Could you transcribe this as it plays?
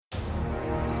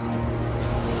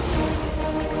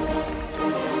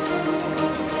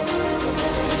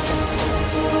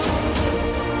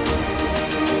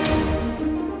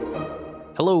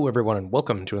Hello, everyone, and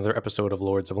welcome to another episode of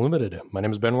Lords of Limited. My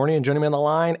name is Ben Warney, and joining me on the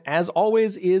line, as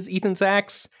always, is Ethan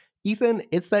Sachs. Ethan,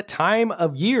 it's that time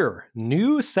of year.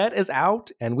 New set is out,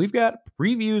 and we've got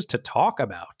previews to talk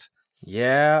about.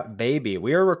 Yeah, baby.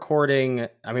 We are recording.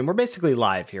 I mean, we're basically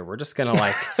live here. We're just going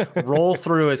to roll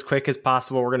through as quick as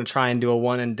possible. We're going to try and do a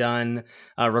one and done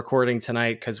recording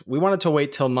tonight because we wanted to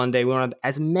wait till Monday. We wanted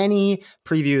as many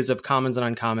previews of commons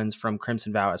and uncommons from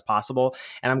Crimson Vow as possible.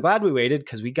 And I'm glad we waited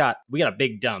because we got a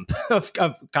big dump of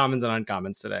commons and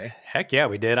uncommons today. Heck yeah,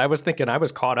 we did. I was thinking I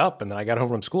was caught up, and then I got home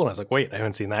from school and I was like, wait, I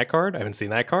haven't seen that card. I haven't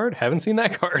seen that card. Haven't seen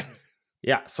that card.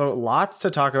 Yeah, so lots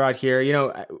to talk about here. You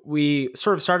know, we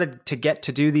sort of started to get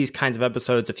to do these kinds of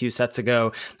episodes a few sets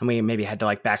ago, and we maybe had to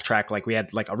backtrack. We had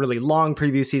a really long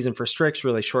preview season for Strix,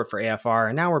 really short for AFR,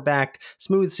 and now we're back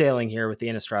smooth sailing here with the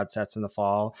Innistrad sets in the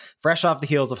fall, fresh off the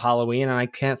heels of Halloween, and I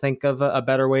can't think of a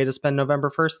better way to spend November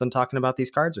 1st than talking about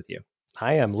these cards with you.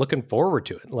 I am looking forward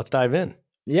to it. Let's dive in.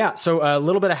 Yeah, so a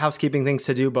little bit of housekeeping things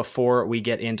to do before we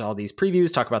get into all these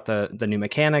previews, talk about the new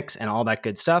mechanics and all that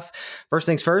good stuff. First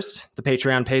things first, the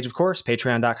Patreon page, of course,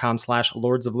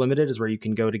 patreon.com/Lords of Limited is where you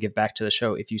can go to give back to the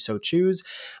show if you so choose.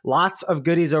 Lots of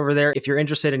goodies over there. If you're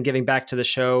interested in giving back to the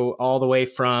show, all the way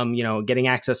from, getting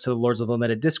access to the Lords of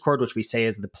Limited Discord, which we say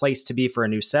is the place to be for a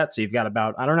new set. So you've got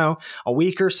about, a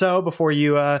week or so before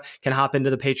you can hop into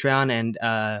the Patreon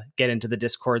and get into the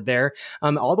Discord there.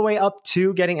 All the way up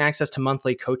to getting access to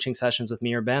monthly coaching sessions with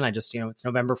me or Ben. It's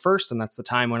November 1st, and that's the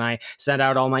time when I send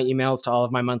out all my emails to all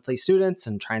of my monthly students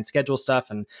and try and schedule stuff.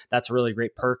 And that's a really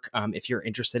great perk if you're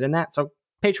interested in that. So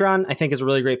Patreon, I think, is a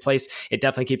really great place. It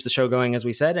definitely keeps the show going, as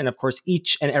we said. And of course,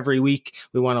 each and every week,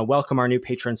 we want to welcome our new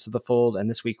patrons to the fold. And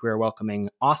this week, we are welcoming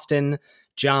Austin,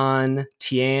 John,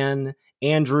 Tian,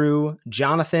 Andrew,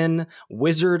 Jonathan,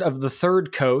 Wizard of the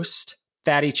Third Coast,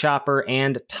 Fatty Chopper,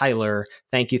 and Tyler.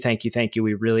 Thank you, thank you, thank you.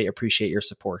 We really appreciate your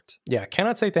support. Yeah,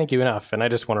 cannot say thank you enough. And I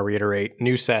just want to reiterate,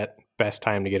 new set, best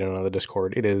time to get in on the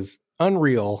Discord. It is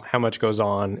unreal how much goes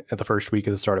on at the first week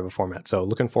of the start of a format. So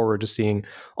looking forward to seeing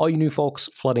all you new folks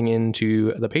flooding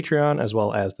into the Patreon as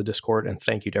well as the Discord. And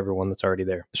thank you to everyone that's already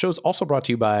there. The show is also brought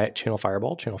to you by Channel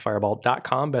Fireball,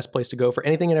 channelfireball.com. Best place to go for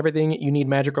anything and everything you need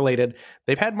magic related.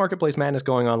 They've had Marketplace Madness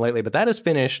going on lately, but that is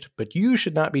finished. But you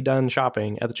should not be done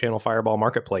shopping at the Channel Fireball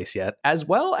Marketplace yet, as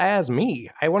well as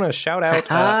me. I want to shout out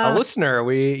a listener.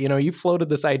 You floated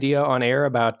this idea on air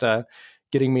about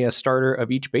getting me a starter of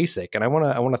each basic. And I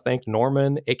want to thank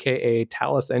Norman, aka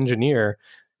Talus Engineer.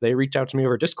 They reached out to me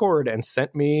over Discord and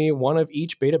sent me one of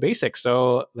each beta basic.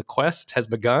 So the quest has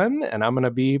begun, and I'm going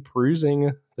to be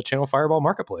perusing the Channel Fireball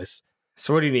Marketplace.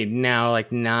 So what do you need now?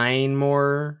 9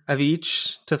 more of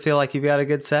each to feel like you've got a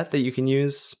good set that you can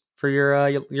use for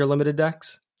your limited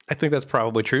decks? I think that's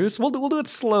probably true. So we'll do it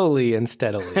slowly and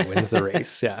steadily. Wins the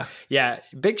race. Yeah. Yeah.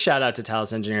 Big shout out to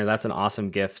Talus Engineer. That's an awesome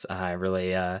gift. I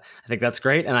really, I think that's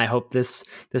great. And I hope this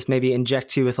maybe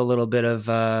injects you with a little bit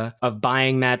of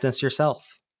buying madness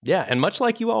yourself. Yeah. And much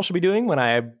like you all should be doing when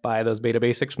I buy those beta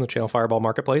basics from the Channel Fireball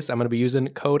Marketplace, I'm going to be using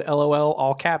code LOL,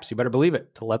 all caps. You better believe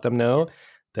it, to let them know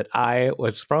that I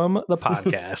was from the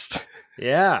podcast.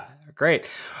 Yeah, great.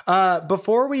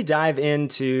 Before we dive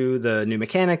into the new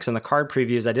mechanics and the card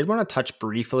previews, I did want to touch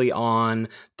briefly on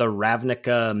the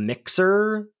Ravnica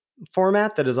Mixer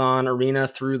format that is on Arena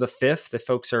through the 5th. If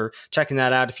folks are checking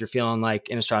that out, if you're feeling like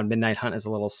Innistrad Midnight Hunt is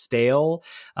a little stale,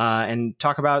 and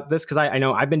talk about this, because I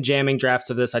know I've been jamming drafts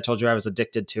of this. I told you I was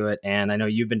addicted to it, and I know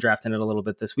you've been drafting it a little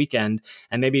bit this weekend,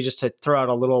 and maybe just to throw out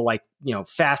a little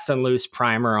fast and loose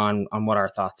primer on what our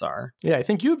thoughts are. Yeah, I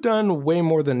think you've done way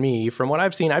more than me. From what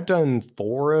I've seen, I've done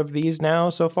 4 of these now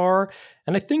so far.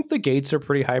 And I think the gates are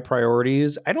pretty high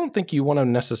priorities. I don't think you want to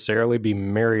necessarily be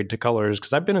married to colors,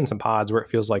 because I've been in some pods where it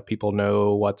feels like people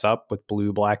know what's up with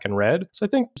blue, black, and red. So I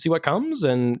think see what comes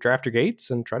and draft your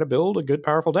gates and try to build a good,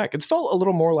 powerful deck. It's felt a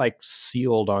little more like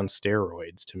Sealed on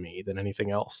steroids to me than anything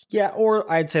else. Yeah, or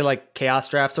I'd say Chaos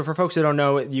Draft. So for folks who don't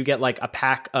know, you get a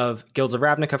pack of Guilds of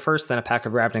Ravnica first, then a pack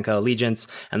of Ravnica Allegiance,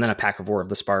 and then a pack of War of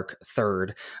the Spark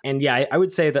third. And yeah, I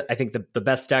would say that I think the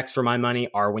best decks for my money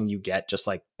are when you get just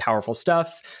powerful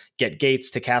stuff, get gates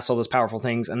to cast all those powerful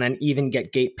things, and then even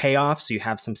get gate payoffs, so you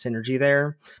have some synergy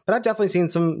there. But I've definitely seen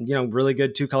some, really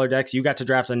good 2-color decks. You got to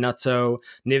draft a Nutso,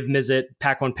 Niv Mizzet,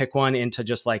 pack one, pick one into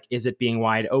just Is It Being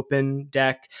Wide Open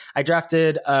deck. I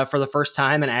drafted, for the first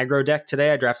time, an aggro deck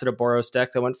today. I drafted a Boros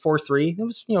deck that went 4-3. It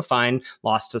was, fine,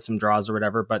 lost to some draws or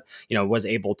whatever, but, was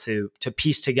able to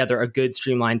piece together a good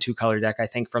streamlined 2-color deck, I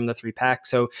think, from the 3-pack.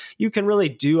 So you can really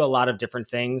do a lot of different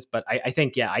things, but I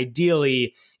think, yeah,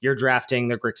 ideally, you're drafting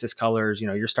the Grixis colors,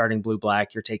 you're starting blue,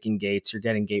 black, you're taking gates, you're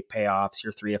getting gate payoffs,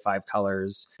 your 3 to 5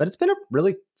 colors. But it's been a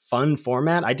really fun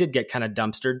format. I did get kind of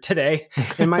dumpstered today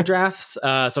in my drafts.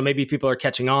 So maybe people are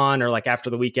catching on, or like after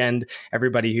the weekend,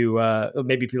 everybody who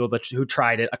maybe people who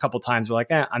tried it a couple times were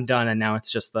like, I'm done. And now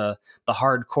it's just the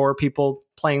hardcore people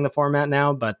playing the format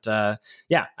now. But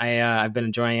I've been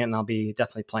enjoying it, and I'll be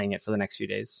definitely playing it for the next few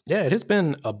days. Yeah, it has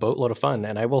been a boatload of fun.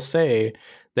 And I will say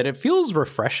that it feels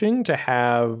refreshing to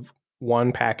have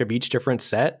one pack of each different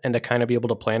set and to kind of be able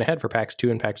to plan ahead for packs 2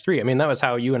 and packs 3. I mean, that was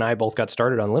how you and I both got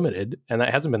started on Limited, and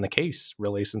that hasn't been the case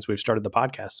really since we've started the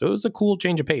podcast. So it was a cool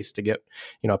change of pace to get,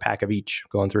 a pack of each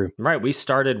going through. Right. We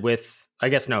started with, I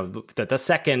guess, no, the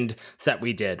second set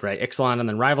we did, right? Ixalan, and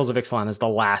then Rivals of Ixalan is the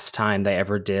last time they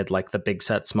ever did like the big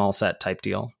set, small set type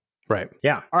deal. Right.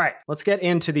 Yeah. All right. Let's get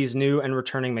into these new and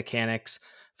returning mechanics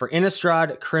for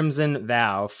Innistrad Crimson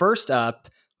Vow. First up,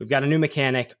 we've got a new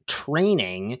mechanic,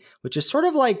 Training, which is sort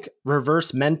of like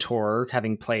reverse Mentor,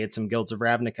 having played some Guilds of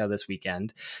Ravnica this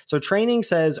weekend. So Training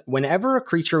says, whenever a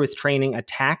creature with Training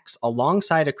attacks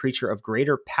alongside a creature of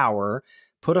greater power,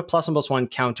 put a +1/+1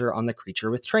 counter on the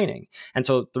creature with Training. And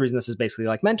so the reason this is basically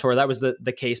like Mentor, that was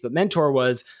the case, but Mentor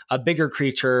was a bigger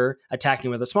creature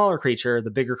attacking with a smaller creature. The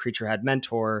bigger creature had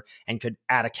Mentor and could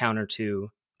add a counter to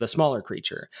the smaller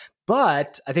creature.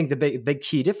 But I think the big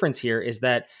key difference here is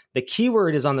that the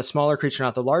keyword is on the smaller creature,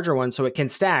 not the larger one, so it can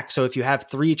stack. So if you have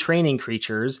 3 training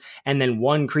creatures and then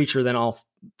one creature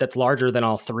that's larger than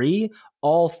all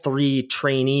 3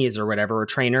 trainees or whatever, or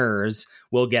trainers,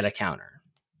 will get a counter.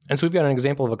 And so we've got an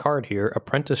example of a card here,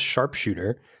 Apprentice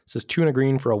Sharpshooter. It says 2 and a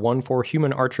green for a 1/4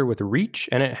 human archer with reach,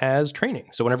 and it has Training.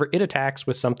 So whenever it attacks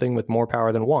with something with more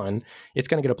power than 1, it's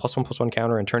going to get a +1/+1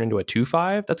 counter and turn into a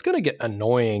 2/5. That's going to get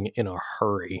annoying in a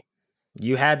hurry.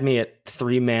 You had me at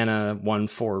 3 mana,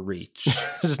 1/4 reach.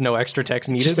 Just no extra text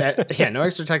needed. No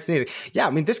extra text needed. Yeah,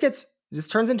 I mean, this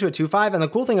turns into a 2/5, and the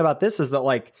cool thing about this is that,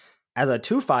 like, as a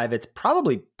 2/5, it's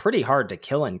probably pretty hard to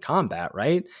kill in combat,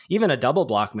 right? Even a double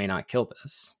block may not kill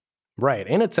this. Right,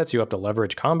 and it sets you up to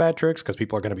leverage combat tricks because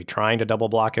people are going to be trying to double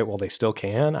block it while they still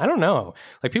can. I don't know.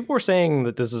 Like, people were saying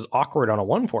that this is awkward on a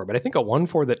 1/4, but I think a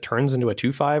 1/4 that turns into a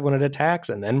 2/5 when it attacks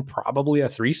and then probably a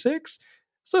 3/6,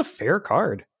 it's a fair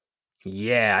card.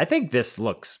 Yeah, I think this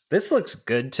looks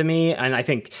good to me. And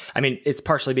I mean, it's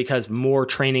partially because more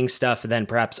training stuff than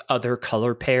perhaps other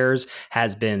color pairs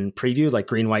has been previewed. Like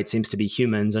green-white seems to be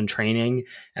humans and training.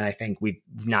 And I think we've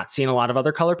not seen a lot of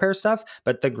other color pair stuff,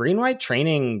 but the green-white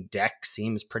training deck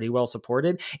seems pretty well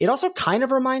supported. It also kind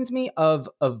of reminds me of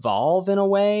Evolve in a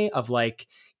way of like,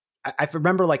 I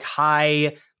remember like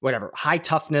high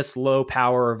toughness, low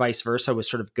power, or vice versa was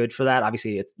sort of good for that.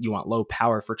 Obviously, you want low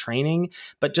power for training,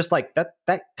 but just like that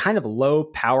kind of low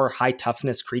power, high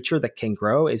toughness creature that can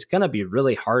grow is going to be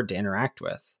really hard to interact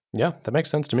with. Yeah, that makes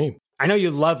sense to me. I know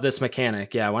you love this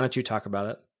mechanic. Yeah, why don't you talk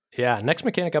about it? Yeah, next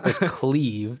mechanic up is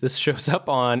Cleave. This shows up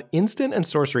on instant and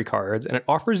sorcery cards, and it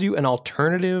offers you an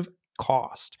alternative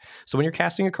cost. So when you're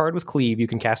casting a card with Cleave, you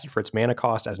can cast it for its mana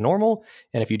cost as normal,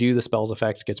 and if you do, the spell's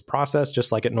effect gets processed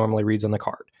just like it normally reads on the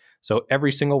card. So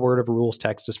every single word of rules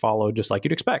text is followed just like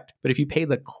you'd expect. But if you pay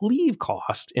the Cleave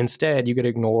cost, instead you could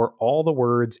ignore all the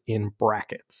words in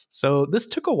brackets. So this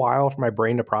took a while for my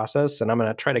brain to process, and I'm going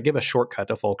to try to give a shortcut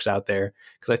to folks out there,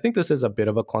 because I think this is a bit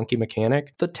of a clunky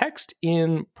mechanic. The text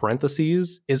in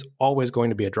parentheses is always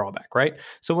going to be a drawback, right?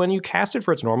 So when you cast it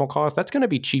for its normal cost, that's going to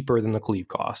be cheaper than the Cleave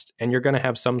cost, and you're going to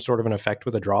have some sort of an effect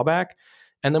with a drawback.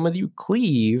 And then when you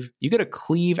cleave, you get to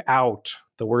cleave out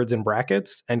the words in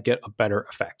brackets and get a better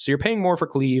effect. So you're paying more for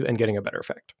Cleave and getting a better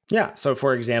effect. Yeah. So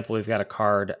for example, we've got a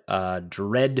card,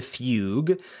 Dread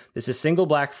Fugue. This is single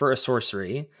black for a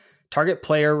sorcery. Target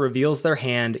player reveals their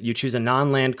hand. You choose a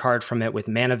non-land card from it with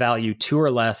mana value 2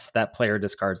 or less. That player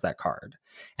discards that card.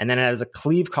 And then it has a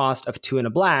Cleave cost of 2 and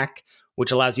a black,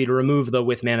 which allows you to remove the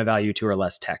with mana value 2 or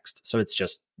less text. So it's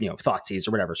just, Thoughtseize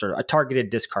or whatever, sort of a targeted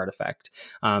discard effect.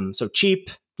 So cheap,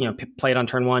 play it on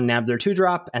turn 1, nab their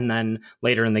 2-drop, and then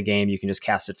later in the game, you can just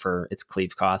cast it for its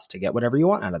Cleave cost to get whatever you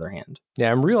want out of their hand.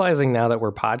 Yeah, I'm realizing now that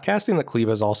we're podcasting that Cleave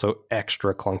is also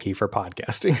extra clunky for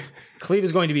podcasting. Cleave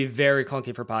is going to be very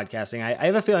clunky for podcasting. I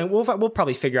have a feeling we'll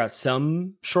probably figure out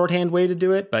some shorthand way to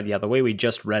do it, but yeah, the way we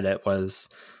just read it was...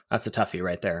 That's a toughie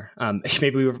right there.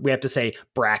 Maybe we have to say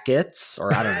brackets,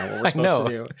 or I don't know what we're supposed to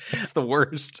do. It's the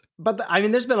worst. But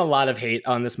there's been a lot of hate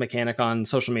on this mechanic on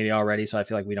social media already, so I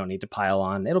feel like we don't need to pile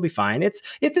on. It'll be fine. This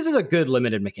is a good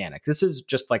limited mechanic. This is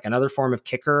just like another form of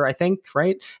kicker, I think,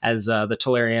 right? As the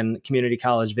Tolarian Community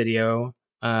College video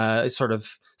sort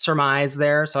of surmised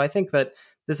there. So I think that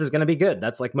this is going to be good.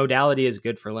 That's like modality is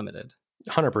good for limited.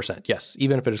 100%. Yes.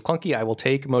 Even if it is clunky, I will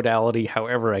take modality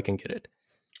however I can get it.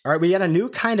 All right, we got a new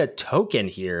kind of token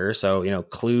here. So,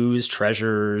 clues,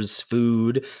 treasures,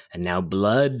 food, and now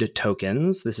blood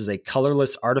tokens. This is a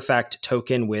colorless artifact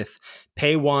token with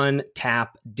pay 1,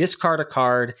 tap, discard a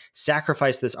card,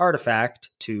 sacrifice this artifact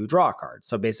to draw a card.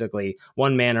 So basically,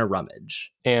 1 mana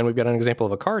rummage. And we've got an example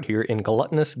of a card here in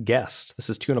Gluttonous Guest. This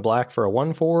is 2 and a black for a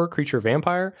 1/4 creature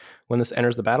vampire. When this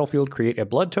enters the battlefield, create a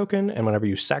blood token, and whenever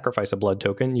you sacrifice a blood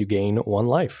token, you gain 1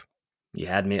 life. You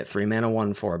had me at 3 mana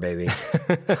 1/4, baby.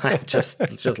 I just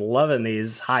loving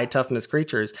these high toughness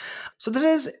creatures. So this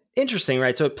is interesting,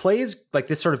 right? So it plays like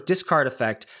this sort of discard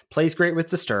effect, plays great with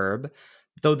Disturb,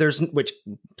 though which,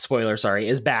 spoiler, sorry,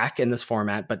 is back in this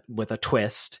format, but with a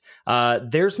twist.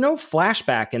 There's no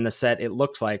flashback in the set, it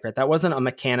looks like, right? That wasn't a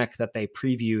mechanic that they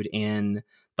previewed in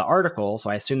the article, so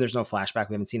I assume there's no flashback.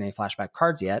 We haven't seen any flashback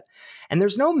cards yet. And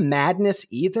there's no madness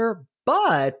either,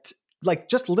 but like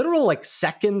just literal like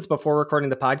seconds before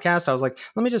recording the podcast, I was like,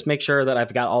 let me just make sure that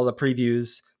I've got all the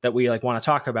previews that we like want to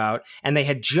talk about. And they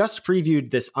had just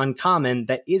previewed this uncommon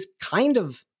that is kind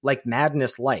of like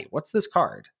Madness Light. What's this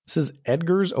card? This is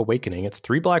Edgar's Awakening. It's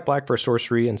 3 black for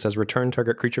sorcery and says return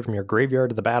target creature from your graveyard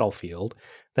to the battlefield.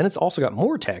 Then it's also got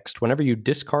more text. Whenever you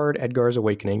discard Edgar's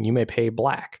Awakening, you may pay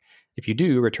black. If you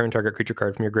do, return target creature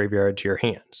card from your graveyard to your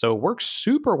hand. So it works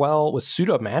super well with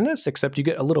Pseudo Madness, except you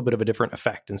get a little bit of a different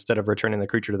effect. Instead of returning the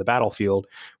creature to the battlefield,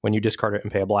 when you discard it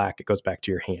and pay a black, it goes back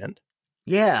to your hand.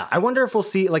 Yeah, I wonder if we'll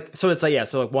see so it's like,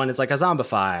 so like one is like a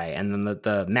Zombify, and then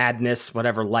the Madness,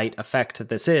 whatever light effect that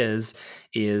this is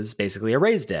basically a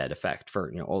Raise Dead effect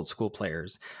for, old school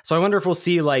players. So I wonder if we'll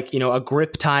see like, a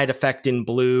Griptide effect in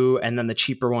blue, and then the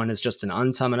cheaper one is just an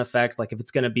Unsummon effect. Like if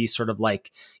it's going to be sort of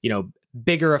like,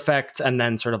 bigger effects and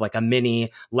then sort of like a mini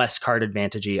less card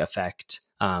advantage-y effect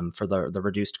for the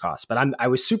reduced cost. But I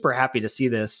was super happy to see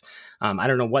this. I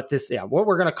don't know what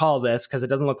we're going to call this, because it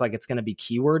doesn't look like it's going to be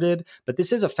keyworded, but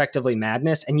this is effectively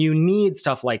Madness, and you need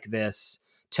stuff like this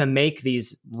to make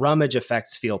these rummage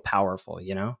effects feel powerful,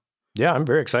 Yeah, I'm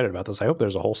very excited about this. I hope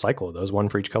there's a whole cycle of those. 1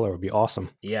 for each color would be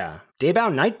awesome. Yeah.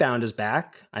 Daybound Nightbound is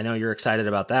back. I know you're excited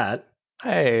about that.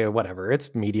 Hey, whatever.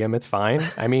 It's medium. It's fine.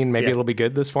 I mean, maybe it'll be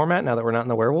good this format now that we're not in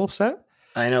the werewolf set.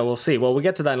 I know. We'll see. Well, we'll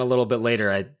get to that in a little bit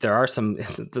later. There's some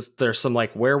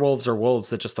like werewolves or wolves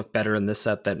that just look better in this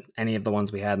set than any of the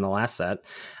ones we had in the last set.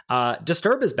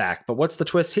 Disturb is back, but what's the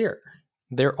twist here?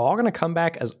 They're all going to come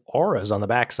back as auras on the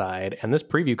backside, and this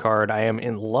preview card I am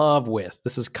in love with.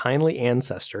 This is Kindly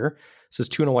Ancestor. This is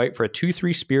 2 and a white for a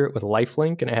 2/3 spirit with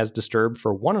lifelink, and it has Disturb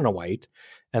for 1 and a white.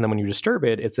 And then when you disturb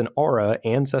it, it's an aura,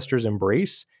 Ancestor's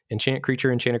Embrace. Enchanted creature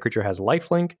has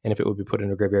lifelink, and if it would be put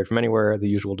into a graveyard from anywhere, the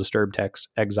usual disturb text,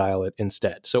 exile it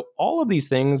instead. So all of these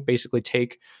things basically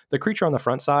take the creature on the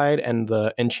front side, and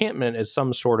the enchantment is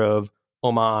some sort of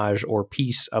homage or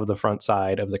piece of the front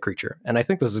side of the creature. And I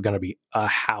think this is going to be a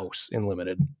house in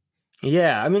Limited.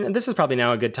 Yeah, I mean, this is probably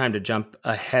now a good time to jump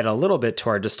ahead a little bit to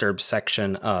our Disturb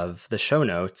section of the show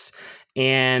notes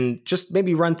and just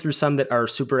maybe run through some that are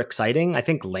super exciting. I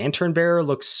think Lantern Bearer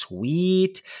looks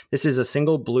sweet. This is a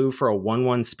single blue for a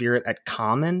 1/1 spirit at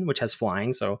common, which has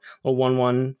flying. So a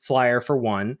 1/1 flyer for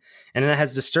 1. And then it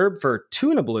has Disturb for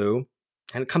 2 and a blue.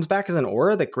 And it comes back as an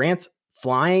aura that grants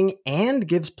flying and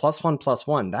gives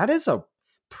 +1/+1. That is a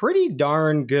pretty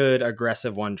darn good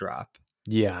aggressive 1-drop.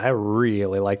 Yeah, I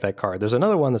really like that card. There's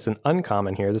another one that's an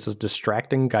uncommon here. This is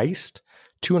Distracting Geist.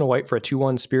 2 and a white for a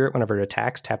 2/1 spirit. Whenever it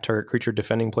attacks, tap target creature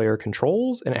defending player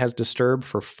controls, and it has Disturb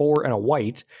for 4 and a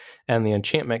white, and the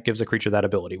enchantment gives a creature that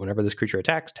ability. Whenever this creature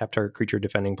attacks, tap target creature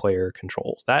defending player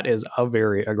controls. That is a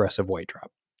very aggressive white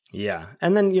drop. Yeah.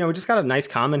 And then, we just got a nice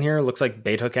common here. Looks like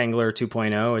Baithook Angler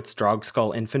 2.0. It's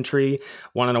Drogskull Infantry,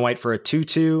 1 and a white for a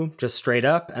 2/2, just straight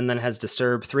up, and then has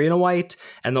Disturb 3 and a white,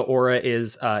 and the aura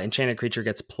is enchanted creature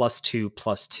gets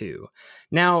 +2/+2.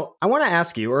 Now, I want to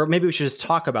ask you, or maybe we should just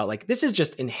talk about, like, this is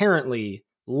just inherently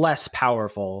less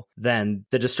powerful than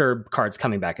the Disturb cards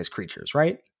coming back as creatures,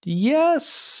 right? Yes,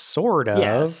 sort of.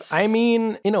 Yes. I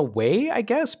mean, in a way, I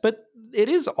guess, but it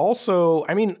is also,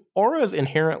 auras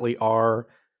inherently are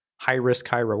high risk,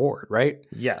 high reward, right?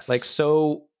 Yes. Like,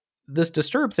 so this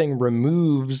Disturb thing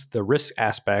removes the risk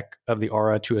aspect of the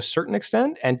aura to a certain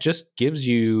extent and just gives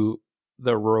you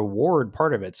the reward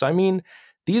part of it. So,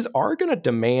 these are going to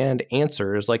demand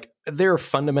answers. Like, they're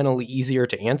fundamentally easier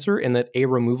to answer in that a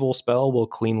removal spell will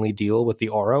cleanly deal with the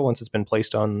aura once it's been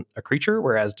placed on a creature,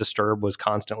 whereas Disturb was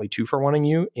constantly 2-for-1ing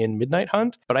you in Midnight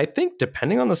Hunt. But I think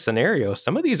depending on the scenario,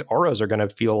 some of these auras are going to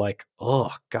feel like,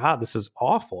 oh God, this is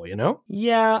awful, you know?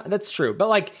 Yeah, that's true. But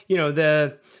like, you know,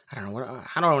 I don't know,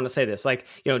 how do I want to say this? Like,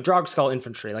 you know, Drogskull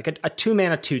Infantry, like a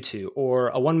 2-mana 2/2 or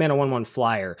a 1-mana 1/1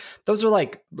 flyer. Those are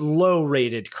like low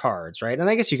rated cards, right? And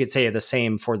I guess you could say the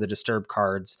same for the Disturb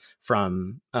cards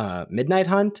from Midnight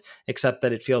Hunt, except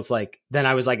that it feels like then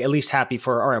I was like at least happy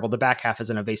for, all right, well, the back half is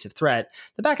an evasive threat.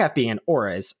 The back half being an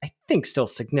aura is, I think, still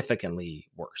significantly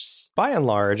worse. By and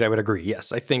large, I would agree.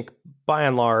 Yes, I think by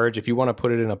and large, if you want to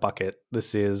put it in a bucket,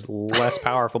 this is less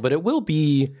powerful, but it will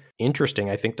be interesting,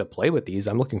 I think, to play with these.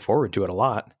 I'm looking forward to it a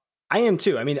lot. I am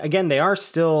too. I mean, again, they are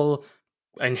still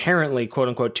inherently quote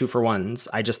unquote 2-for-1s.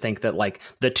 I just think that like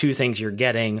the two things you're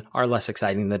getting are less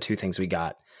exciting than the two things we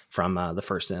got from the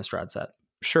first Innistrad set.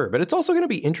 Sure, but it's also going to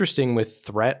be interesting with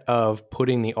threat of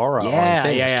putting the aura on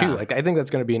things too. Like, I think that's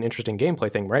going to be an interesting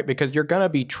gameplay thing, right? Because you're going to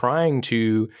be trying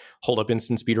to hold up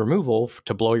instant speed removal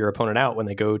to blow your opponent out when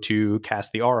they go to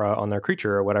cast the aura on their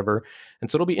creature or whatever.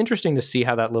 And so it'll be interesting to see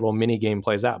how that little mini game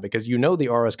plays out, because you know the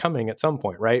aura is coming at some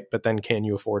point, right? But then can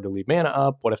you afford to leave mana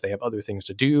up? What if they have other things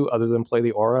to do other than play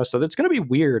the aura? So that's going to be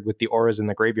weird with the auras in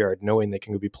the graveyard, knowing they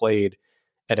can be played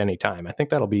at any time. I think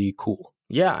that'll be cool.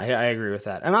 Yeah, I agree with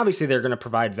that. And obviously they're going to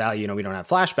provide value. You know, we don't have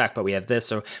flashback, but we have this.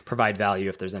 So provide value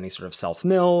if there's any sort of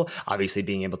self-mill. Obviously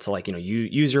being able to, like, you know, you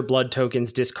use your blood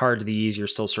tokens, discard these. You're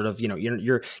still sort of, you know,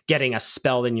 you're getting a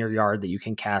spell in your yard that you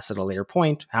can cast at a later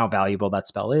point. How valuable that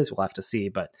spell is, we'll have to see.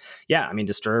 But yeah, I mean,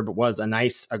 Disturb was a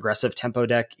nice aggressive tempo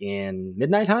deck in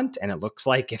Midnight Hunt. And it looks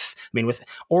like with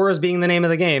auras being the name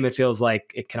of the game, it feels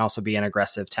like it can also be an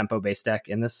aggressive tempo-based deck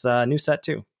in this new set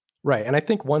too. Right. And I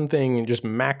think one thing just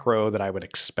macro that I would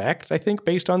expect, I think,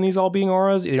 based on these all being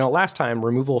auras, you know, last time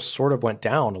removal sort of went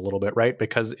down a little bit, right?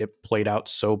 Because it played out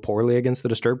so poorly against the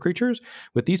disturbed creatures.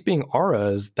 With these being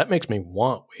auras, that makes me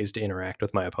want ways to interact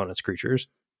with my opponent's creatures.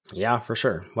 Yeah, for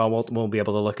sure. Well, we'll be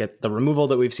able to look at the removal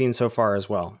that we've seen so far as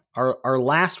well. Our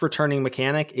last returning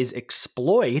mechanic is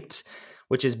Exploit,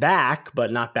 which is back,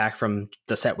 but not back from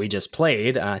the set we just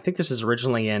played. I think this was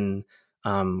originally in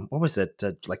what was it?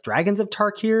 Like Dragons of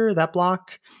Tarkir, that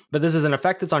block. But this is an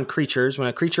effect that's on creatures. When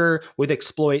a creature with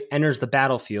Exploit enters the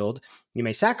battlefield, you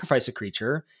may sacrifice a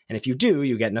creature, and if you do,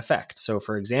 you get an effect. So,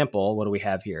 for example, what do we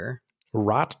have here?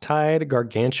 Rot-Tide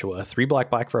Gargantua, 3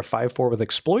 black for a 5/4 with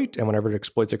Exploit, and whenever it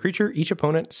exploits a creature, each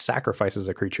opponent sacrifices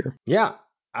a creature. Yeah.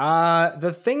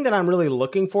 The thing that I'm really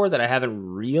looking for that I haven't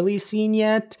really seen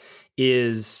yet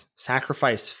is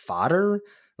sacrifice fodder.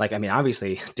 Like, I mean,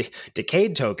 obviously,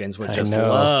 Decayed tokens would just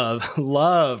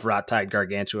love Rot-Tide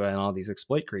Gargantua and all these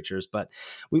exploit creatures. But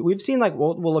we've seen, like,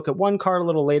 we'll look at one card a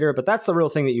little later, but that's the real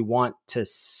thing that you want to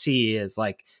see is,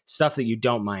 like, stuff that you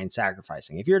don't mind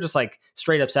sacrificing. If you're just, like,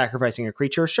 straight up sacrificing a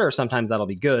creature, sure, sometimes that'll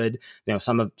be good. You know,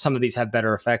 some of these have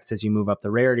better effects as you move up the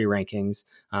rarity rankings.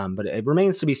 But it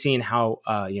remains to be seen how,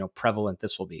 prevalent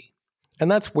this will be. And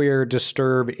that's where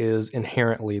Disturb is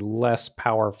inherently less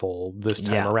powerful this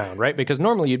time around, right? Because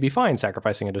normally you'd be fine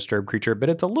sacrificing a Disturb creature, but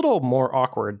it's a little more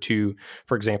awkward to,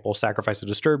 for example, sacrifice a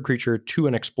Disturb creature to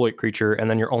an Exploit creature, and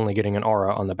then you're only getting an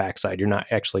aura on the backside. You're not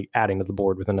actually adding to the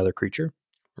board with another creature.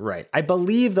 Right. I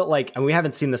believe that, like, and we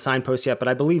haven't seen the signpost yet, but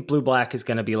I believe blue-black is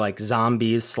going to be like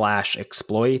zombies /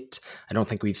 exploit. I don't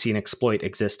think we've seen exploit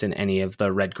exist in any of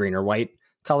the red, green, or white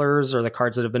colors or the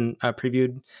cards that have been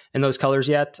previewed in those colors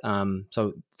yet.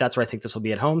 So that's where I think this will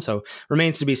be at home. So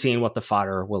remains to be seen what the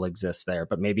fodder will exist there.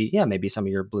 But maybe some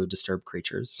of your blue disturbed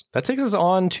creatures. That takes us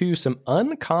on to some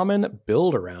uncommon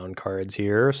build around cards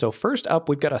here. So first up,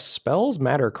 we've got a Spells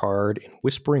Matter card in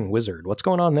Whispering Wizard. What's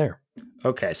going on there?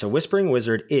 Okay, so Whispering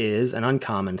Wizard is an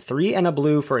uncommon 3 and a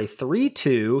blue for a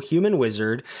 3/2 human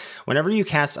wizard. Whenever you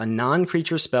cast a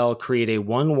non-creature spell, create a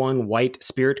 1/1 white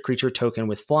spirit creature token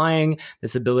with flying.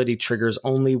 This ability triggers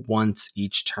only once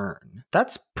each turn.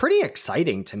 That's pretty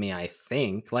exciting to me, I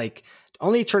think. Like,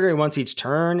 only triggering once each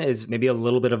turn is maybe a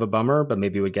little bit of a bummer, but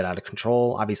maybe it would get out of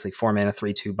control. Obviously, 4 mana,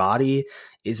 3/2 body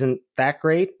isn't that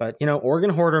great, but, Organ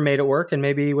Hoarder made it work, and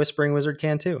maybe Whispering Wizard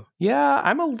can too. Yeah,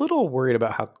 I'm a little worried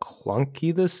about how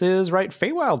clunky this is, right?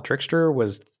 Feywild Trickster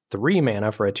was 3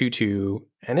 mana for a 2/2,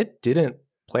 and it didn't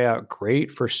play out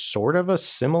great for sort of a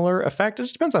similar effect. It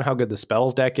just depends on how good the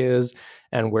spells deck is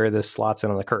and where this slots in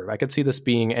on the curve. I could see this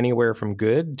being anywhere from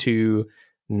good to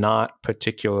not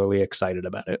particularly excited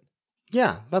about it.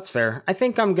 Yeah, that's fair. I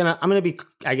think I'm gonna be,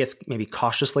 I guess, maybe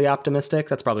cautiously optimistic.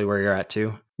 That's probably where you're at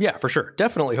too. Yeah, for sure.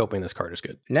 Definitely hoping this card is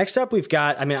good. Next up, we've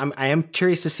got, I am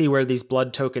curious to see where these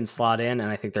blood tokens slot in,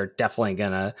 and I think they're definitely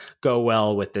gonna go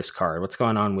well with this card. What's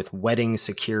going on with Wedding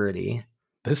Security?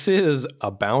 This is a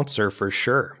bouncer for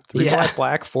sure. 3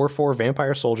 black, 4/4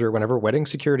 vampire soldier. Whenever Wedding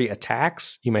Security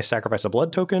attacks, you may sacrifice a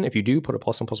blood token. If you do, put a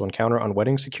 +1/+1 counter on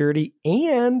Wedding Security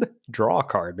and draw a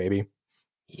card, baby.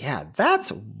 Yeah,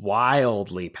 that's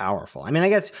wildly powerful. I mean, I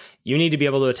guess you need to be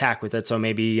able to attack with it. So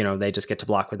maybe, they just get to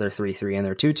block with their 3/3 and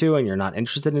their 2/2, and you're not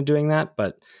interested in doing that,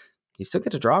 but you still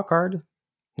get to draw a card.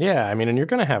 Yeah, I mean, and you're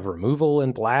going to have removal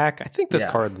in black. I think this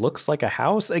card looks like a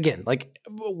house. Again, like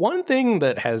one thing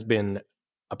that has been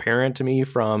apparent to me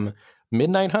from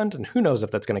Midnight Hunt, and who knows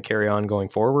if that's going to carry on going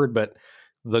forward, but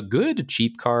the good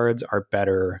cheap cards are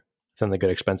better than the good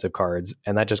expensive cards.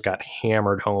 And that just got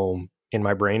hammered home in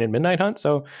my brain in Midnight Hunt.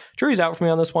 So jury's out for me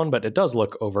on this one, but it does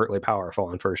look overtly powerful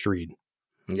on first read.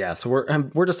 Yeah, so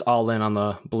we're just all in on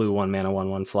the blue 1-mana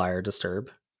 1/1 flyer Disturb.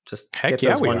 Just Heck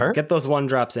yeah, we are. Get those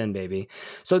 1-drops in, baby.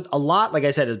 So a lot, like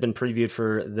I said, has been previewed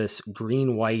for this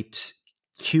green-white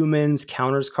humans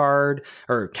counters card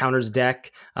or counters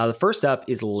deck. The first up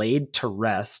is Laid to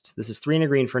Rest. This is 3 and a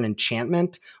green for an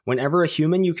enchantment. Whenever a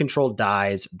human you control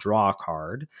dies, draw a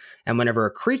card. And whenever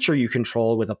a creature you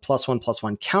control with a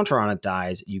 +1/+1 counter on it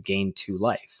dies, you gain 2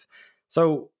 life.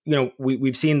 So,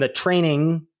 we've seen the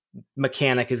training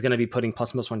mechanic is going to be putting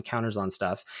 +1/+1 counters on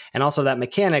stuff. And also that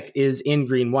mechanic is in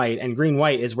green-white, and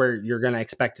green-white is where you're going to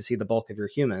expect to see the bulk of your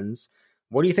humans.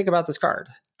 What do you think about this card?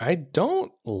 I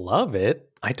don't love it.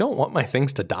 I don't want my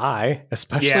things to die,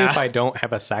 especially if I don't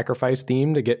have a sacrifice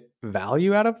theme to get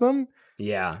value out of them.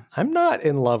 Yeah. I'm not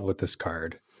in love with this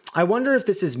card. I wonder if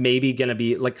this is maybe going to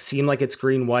be seem like it's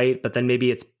green-white, but then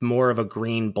maybe it's more of a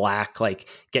green-black,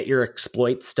 get your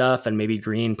exploit stuff, and maybe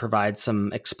green provides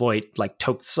some exploit,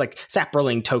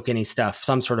 saproling tokeny stuff,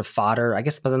 some sort of fodder. I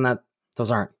guess, but then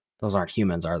those aren't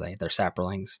humans, are they? They're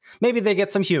saprolings. Maybe they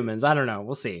get some humans. I don't know.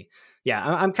 We'll see. Yeah,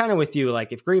 I'm kind of with you.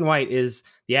 If green-white is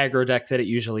the aggro deck that it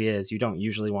usually is, you don't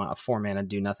usually want a 4-mana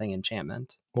do-nothing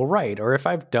enchantment. Well, right. Or if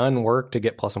I've done work to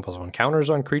get +1/+1 counters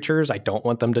on creatures, I don't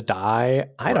want them to die.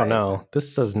 I don't know.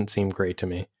 This doesn't seem great to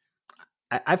me.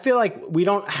 I feel like we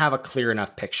don't have a clear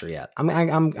enough picture yet.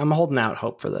 I'm holding out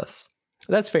hope for this.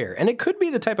 That's fair. And it could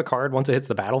be the type of card, once it hits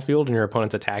the battlefield and your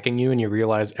opponent's attacking you and you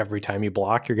realize every time you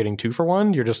block, you're getting 2 for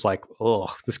 1. You're just like,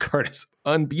 oh, this card is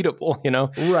unbeatable,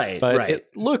 Right, But right. It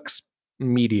looks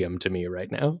medium to me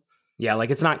right now. Yeah,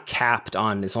 it's not capped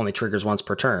on this only triggers once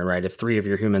per turn, right? If 3 of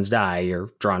your humans die, you're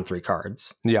drawing 3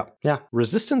 cards. Yeah. Yeah.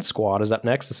 Resistance Squad is up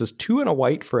next. This is 2 and a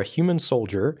white for a human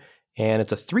soldier, and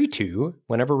it's a 3/2.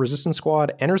 Whenever Resistance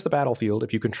Squad enters the battlefield,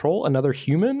 if you control another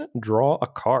human, draw a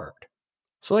card.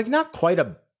 So not quite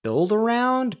a build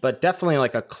around, but definitely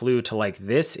a clue to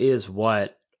this is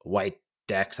what white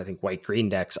decks, I think white-green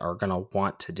decks are going to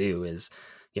want to do is,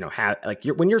 have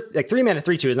when you're 3-mana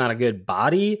 3/2 is not a good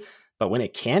body, but when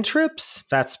it cantrips,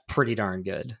 that's pretty darn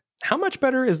good. How much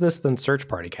better is this than Search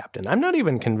Party Captain? I'm not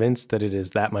even convinced that it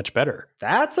is that much better.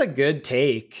 That's a good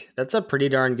take. That's a pretty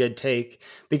darn good take,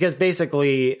 because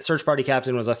basically Search Party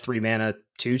Captain was a 3-mana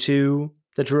 2/2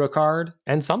 that drew a card.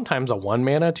 And sometimes a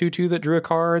 1-mana 2/2 that drew a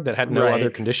card that had no other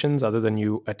conditions other than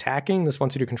you attacking. This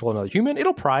wants you to control another human.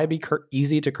 It'll probably be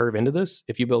easy to curve into this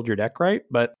if you build your deck right.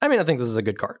 But I think this is a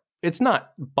good card. It's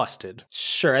not busted.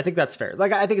 Sure, I think that's fair.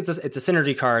 I think it's a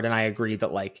synergy card, and I agree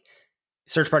that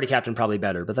Search Party Captain probably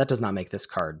better, but that does not make this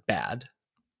card bad.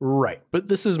 Right, but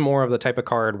this is more of the type of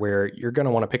card where you're going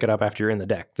to want to pick it up after you're in the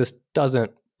deck. This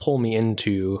doesn't pull me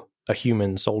into a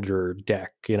human soldier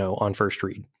deck, on first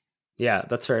read. Yeah,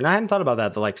 that's fair. And I hadn't thought about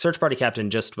that. The Search Party Captain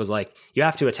just was you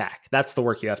have to attack. That's the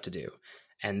work you have to do.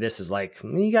 And this is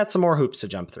you got some more hoops to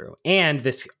jump through. And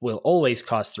this will always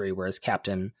cost 3, whereas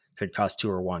Captain could cost 2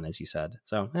 or 1, as you said.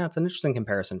 So yeah, it's an interesting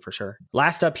comparison for sure.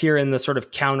 Last up here in the sort of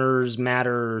counters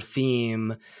matter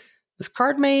theme, this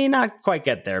card may not quite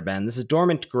get there, Ben. This is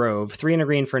Dormant Grove, 3 and a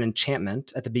green for an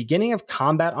enchantment. At the beginning of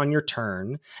combat on your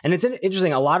turn, and it's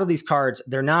interesting, a lot of these cards,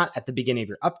 they're not at the beginning of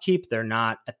your upkeep, they're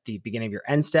not at the beginning of your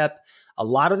end step. A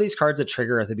lot of these cards that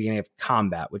trigger at the beginning of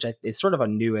combat, which is sort of a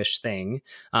newish thing,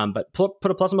 but put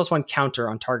a +1/+1 counter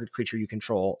on target creature you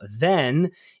control. Then,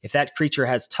 if that creature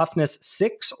has toughness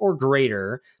 6 or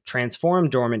greater, transform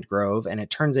Dormant Grove, and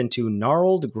it turns into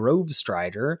Gnarled Grove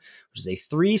Strider, which is a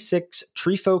 3/6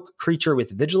 treefolk creature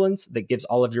with vigilance that gives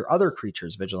all of your other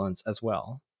creatures vigilance as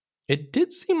well. It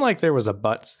did seem like there was a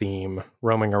butts theme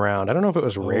roaming around. I don't know if it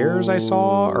was rares I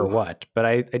saw or what, but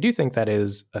I do think that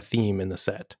is a theme in the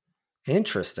set.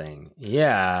 Interesting.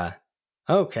 Yeah.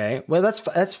 Okay. Well,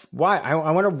 that's why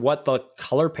I wonder what the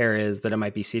color pair is that it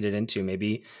might be seeded into.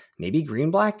 Maybe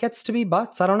green black gets to be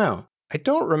butts. I don't know. I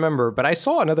don't remember, but I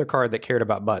saw another card that cared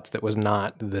about butts that was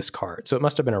not this card. So it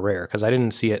must have been a rare because I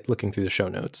didn't see it looking through the show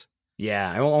notes.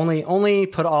 Yeah, I will only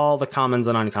put all the commons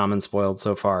and uncommons spoiled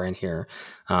so far in here.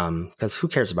 Because who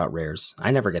cares about rares?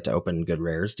 I never get to open good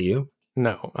rares, do you?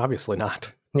 No, obviously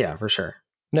not. Yeah, for sure.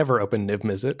 Never open Niv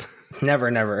Mizzet.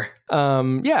 Never.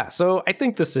 Yeah, so I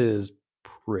think this is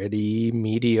pretty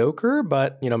mediocre,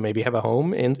 but maybe have a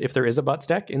home in if there is a butts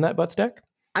deck in that butts deck.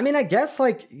 I mean, I guess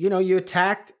you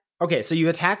attack. Okay, so you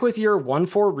attack with your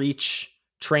 1/4 reach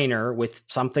trainer with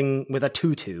something with a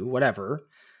 2/2, whatever.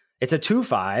 It's a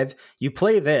 2/5. You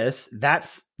play this,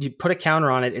 you put a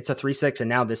counter on it. It's a 3/6, and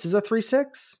now this is a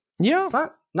 3/6. Yeah, it's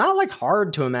not like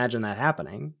hard to imagine that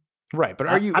happening. Right, but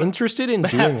are you interested in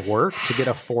doing work to get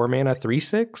a 4-mana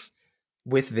 3/6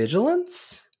 with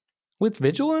vigilance? With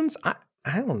vigilance, I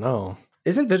don't know.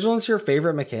 Isn't vigilance your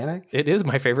favorite mechanic? It is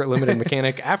my favorite limited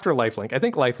mechanic after lifelink. I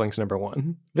think lifelink's number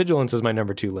 1. Vigilance is my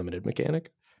number 2 limited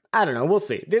mechanic. I don't know. We'll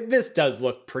see. This does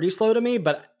look pretty slow to me,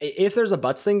 but if there's a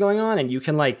butts thing going on and you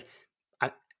can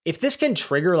if this can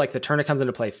trigger the turn it comes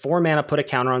into play, 4 mana, put a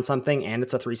counter on something, and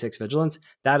it's a 3/6 vigilance,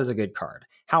 that is a good card.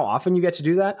 How often you get to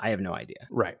do that, I have no idea.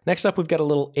 Right. Next up, we've got a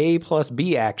little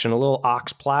A+B action, a little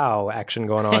ox plow action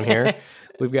going on here.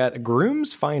 We've got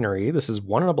Groom's Finery. This is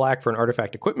 1 and a black for an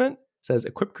artifact equipment. It says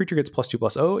equipped creature gets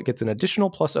 +2/+0. It gets an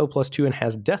additional +0/+2 and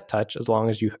has death touch as long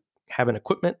as you have an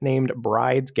equipment named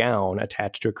Bride's Gown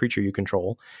attached to a creature you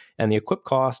control, and the equip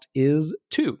cost is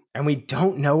 2. And we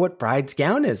don't know what Bride's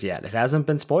Gown is yet. It hasn't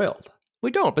been spoiled.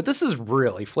 We don't, but this is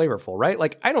really flavorful, right?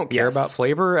 I don't care about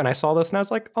flavor, and I saw this and I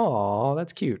was like, oh,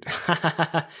 that's cute.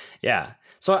 Yeah.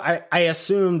 So I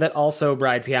assume that also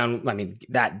Bride's Gown, I mean,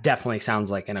 that definitely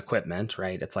sounds like an equipment,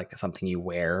 right? It's like something you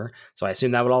wear. So I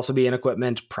assume that would also be an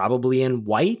equipment, probably in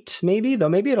white, maybe, though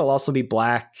maybe it'll also be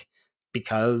black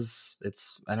because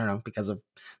it's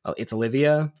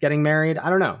Olivia getting married. I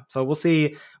don't know. So we'll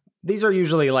see. These are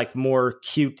usually more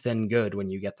cute than good when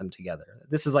you get them together.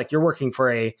 This is you're working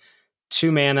for a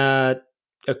 2 mana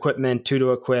equipment, 2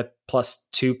 to equip,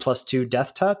 +2/+2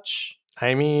 death touch.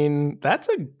 I mean, that's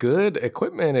a good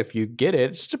equipment if you get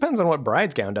it. It just depends on what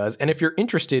Bride's Gown does. And if you're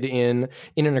interested in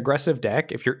an aggressive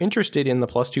deck, if you're interested in the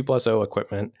 +2/+0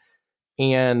 equipment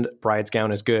and Bride's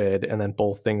Gown is good, and then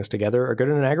both things together are good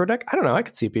in an aggro deck, I don't know. I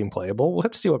could see it being playable. We'll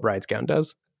have to see what Bride's Gown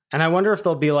does. And I wonder if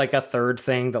there'll be a third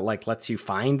thing that lets you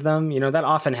find them. That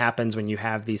often happens when you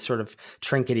have these sort of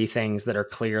trinkety things that are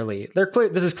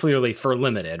this is clearly for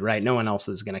limited, right? No one else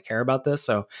is going to care about this.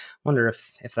 So I wonder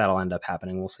if that'll end up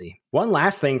happening. We'll see. One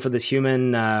last thing for this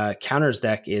human counters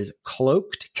deck is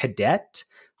Cloaked Cadet.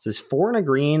 This is 4 and a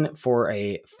green for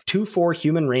a 2/4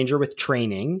 human ranger with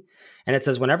training. And it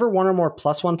says whenever 1 or more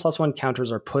 +1/+1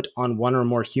 counters are put on 1 or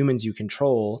more humans you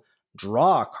control,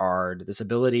 draw a card. This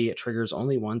ability triggers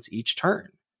only once each turn.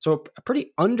 So a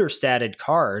pretty understated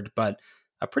card, but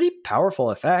a pretty powerful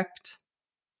effect.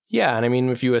 Yeah, and I mean,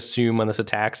 if you assume when this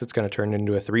attacks, it's going to turn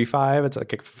into a 3/5. It's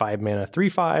like a 5-mana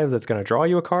 3/5 that's going to draw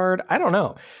you a card. I don't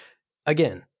know.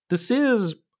 Again,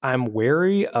 I'm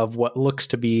wary of what looks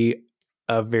to be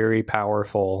a very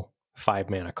powerful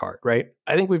 5-mana card, right?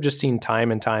 I think we've just seen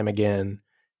time and time again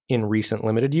in recent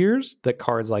limited years that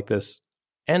cards like this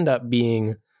end up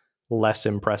being less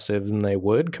impressive than they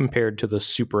would compared to the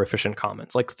super efficient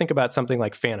commons. Think about something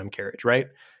like Phantom Carriage, right?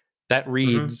 That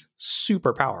reads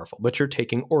super powerful, but you're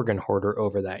taking Organ Hoarder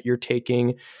over that. You're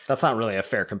taking... That's not really a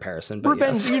fair comparison, but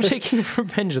Revenge, yes. You're taking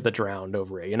Revenge of the Drowned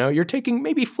over it. You're taking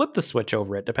maybe Flip the Switch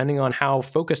over it, depending on how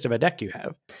focused of a deck you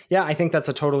have. Yeah, I think that's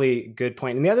a totally good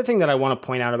point. And the other thing that I want to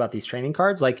point out about these training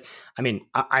cards, I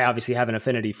obviously have an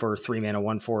affinity for 3-mana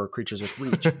 1/4 creatures with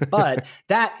reach, but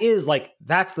that is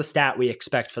that's the stat we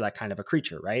expect for that kind of a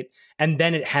creature, right? And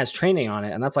then it has training on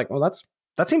it, and that's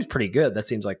that seems pretty good. That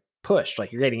seems pushed,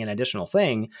 you're getting an additional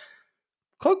thing.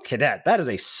 Cloak Cadet, that is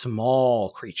a small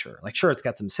creature. Sure, it's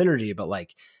got some synergy, but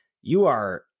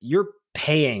you're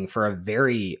paying for a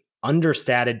very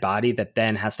understated body that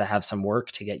then has to have some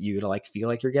work to get you to feel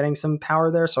like you're getting some power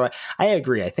there. So I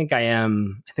agree. I think I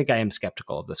am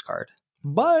skeptical of this card.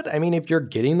 But I mean, if you're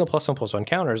getting the +1/+1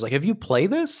 counters, if you play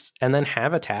this and then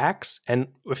have attacks, and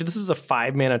if this is a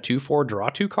 5-mana 2/4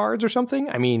 draw 2 cards or something,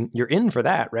 I mean, you're in for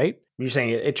that, right? You're saying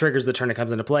it triggers the turn it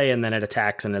comes into play and then it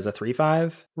attacks and is a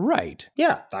 3/5? Right.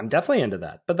 Yeah, I'm definitely into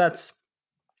that. But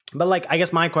I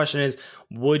guess my question is,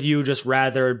 would you just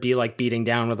rather be beating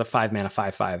down with a 5-mana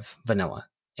 5/5 vanilla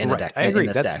in a deck? I agree.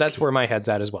 That's where my head's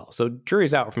at as well. So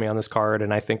jury's out for me on this card,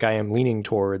 and I think I am leaning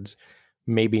towards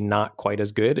maybe not quite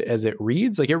as good as it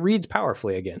reads. Like, it reads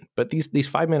powerfully again, but these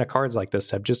 5-mana cards like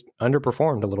this have just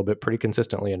underperformed a little bit pretty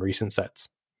consistently in recent sets.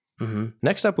 Mm-hmm.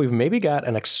 Next up, we've maybe got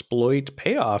an exploit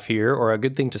payoff here, or a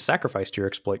good thing to sacrifice to your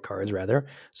exploit cards, rather.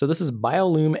 So this is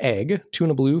Biolume Egg, 2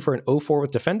 and a blue for an 0/4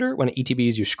 with Defender. When it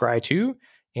ETBs, you scry 2,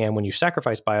 and when you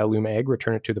sacrifice Biolume Egg,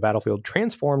 return it to the battlefield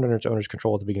transformed under its owner's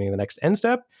control at the beginning of the next end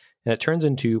step, and it turns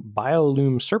into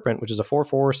Biolume Serpent, which is a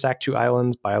 4/4, sack 2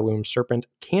 islands. Biolume Serpent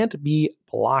can't be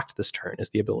blocked this turn, is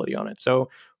the ability on it.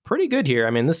 So pretty good here. I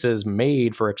mean, this is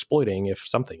made for exploiting if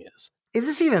something is. Is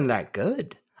this even that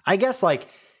good? I guess, like,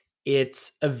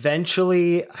 it's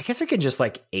eventually, I guess it can just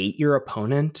like 8 your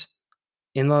opponent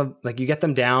in the, like, you get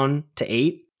them down to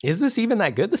 8. Is this even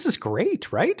that good? This is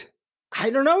great, right?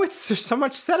 I don't know. There's so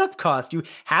much setup cost. You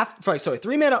have, so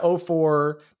 3 mana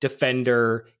 0/4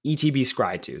 Defender, ETB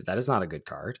Scry 2. That is not a good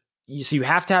card. So you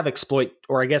have to have exploit,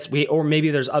 or I guess or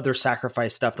maybe there's other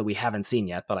sacrifice stuff that we haven't seen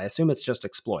yet, but I assume it's just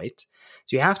exploit.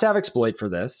 So you have to have exploit for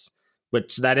this,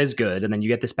 which that is good. And then you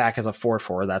get this back as a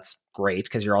 4/4. That's great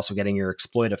because you're also getting your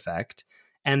exploit effect.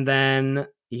 And then,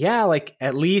 yeah, like,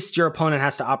 at least your opponent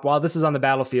has to while this is on the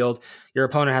battlefield, your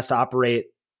opponent has to operate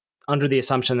under the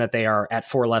assumption that they are at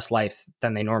 4 less life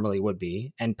than they normally would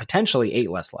be, and potentially 8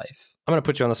 less life. I'm going to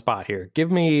put you on the spot here.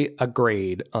 Give me a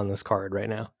grade on this card right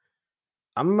now.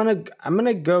 I'm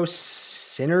gonna go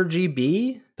Synergy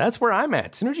B. That's where I'm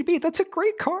at. Synergy B. That's a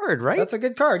great card, right? That's a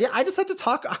good card. Yeah, I just had to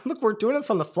talk. Look, we're doing this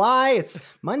on the fly. It's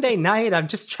Monday night. I'm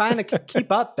just trying to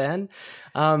keep up, Ben.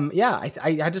 Yeah,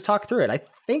 I had to talk through it. I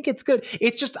think it's good.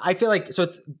 It's just, I feel like, so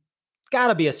it's got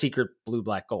to be a secret blue,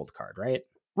 black, gold card, right?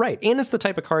 Right. And it's the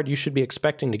type of card you should be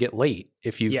expecting to get late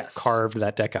if you've carved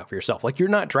that deck out for yourself. Like, you're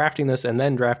not drafting this and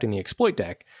then drafting the exploit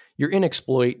deck. You're in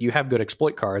exploit, you have good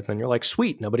exploit cards, and you're like,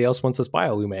 sweet, nobody else wants this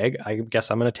Biolume Egg. I guess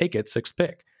I'm going to take it, 6th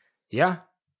pick. Yeah.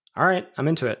 All right. I'm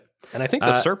into it. And I think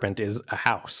the Serpent is a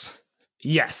house.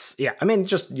 Yes. Yeah. I mean,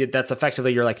 just that's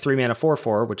effectively you're like 3 mana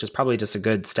 4/4, which is probably just a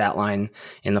good stat line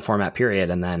in the format period.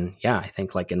 And then, yeah, I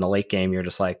think like in the late game, you're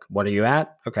just like, what are you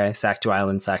at? Okay. Sack 2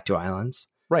 islands, sack 2 islands.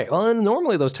 Right. Well, and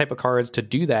normally those type of cards, to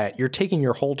do that, you're taking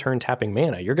your whole turn tapping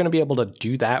mana. You're going to be able to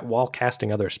do that while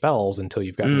casting other spells until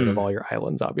you've gotten rid of all your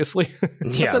islands, obviously.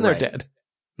 Yeah, then they're dead.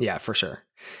 Yeah, for sure.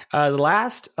 The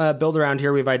last build around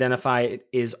here we've identified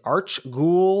is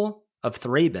Archghoul of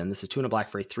Thraben. This is 2 and a black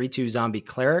for a 3/2 zombie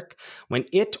cleric. When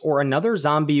it or another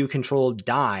zombie you control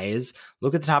dies,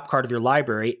 look at the top card of your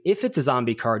library. If it's a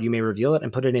zombie card, you may reveal it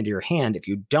and put it into your hand. If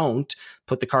you don't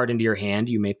put the card into your hand,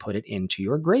 you may put it into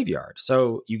your graveyard.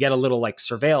 So you get a little like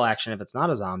surveil action if it's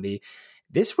not a zombie.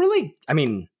 This really, I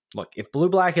mean, look, if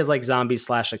blue-black is like zombie /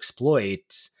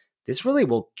 exploit, this really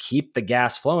will keep the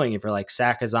gas flowing if you're like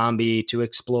sack a zombie to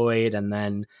exploit and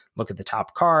then look at the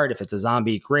top card. If it's a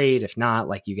zombie, great. If not,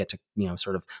 like, you get to,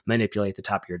 sort of manipulate the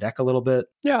top of your deck a little bit.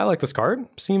 Yeah, I like this card.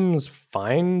 Seems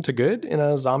fine to good in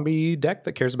a zombie deck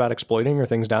that cares about exploiting or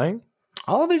things dying.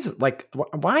 All of these, like,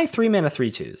 why 3 mana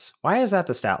 3/2s? Why is that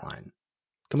the stat line?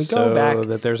 Can we go back? So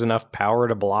that there's enough power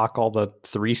to block all the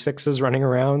 3/6s running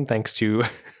around thanks to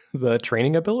the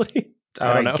training ability?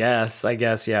 I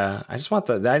guess, yeah. I just want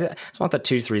the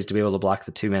 2/3s to be able to block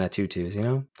the 2 mana 2/2s,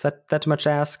 Is that too much to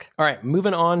ask? All right,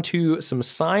 moving on to some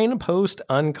signpost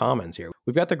uncommons here.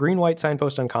 We've got the green-white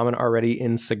signpost uncommon already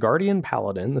in Sigardian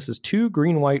Paladin. This is 2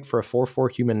 green-white for a 4/4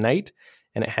 human knight,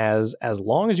 and it has, as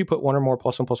long as you put 1 or more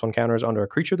 +1/+1 counters onto a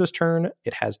creature this turn,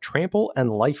 it has trample and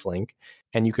lifelink,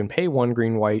 and you can pay 1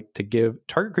 green-white to give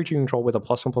target creature you control with a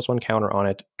 +1/+1 counter on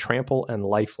it trample and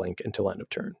lifelink until end of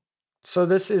turn. So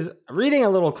this is reading a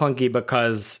little clunky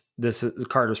because this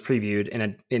card was previewed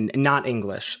in not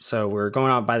English. So we're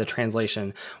going out by the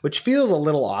translation, which feels a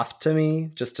little off to me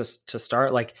just to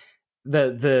start. Like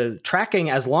the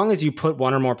tracking, as long as you put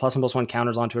 1 or more +1/+1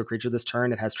 counters onto a creature this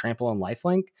turn, it has trample and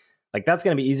lifelink. Like, that's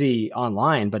going to be easy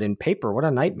online, but in paper, what a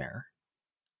nightmare.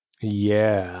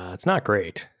 Yeah, it's not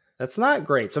great. That's not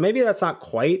great. So maybe that's not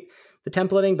quite the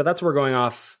templating, but that's what we're going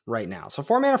off right now. So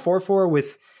 4 mana 4/4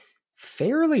 with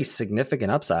fairly significant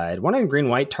upside. 1 in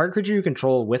green-white, target creature you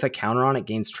control with a counter on it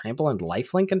gains trample and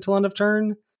lifelink until end of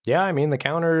turn. Yeah, I mean, the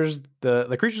counters,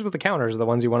 the creatures with the counters are the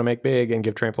ones you want to make big and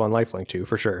give trample and lifelink to,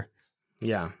 for sure.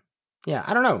 Yeah. Yeah,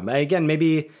 I don't know. Again,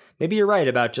 maybe you're right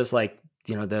about just like,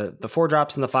 the 4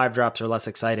 drops and the 5 drops are less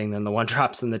exciting than the 1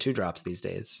 drops and the 2 drops these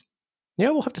days. Yeah,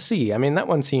 we'll have to see. I mean, that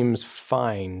one seems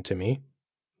fine to me.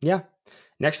 Yeah.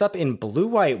 Next up in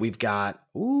blue-white, we've got,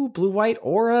 blue-white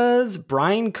auras.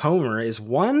 Brian Comer is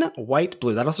 1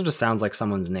 white-blue. That also just sounds like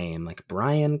someone's name, like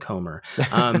Brian Comer.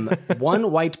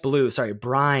 1 white-blue,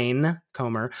 Brian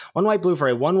Comer. 1 white-blue for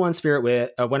a 1/1 spirit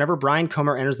with, whenever Brian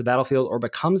Comer enters the battlefield or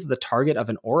becomes the target of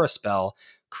an aura spell,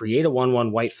 create a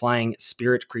 1/1 white flying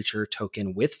spirit creature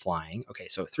token with flying. Okay,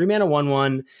 so 3 mana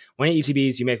 1/1. When it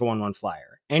ETBs, you make a 1/1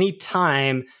 flyer.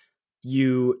 Anytime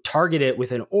you target it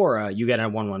with an aura, you get a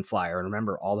 1/1 flyer. And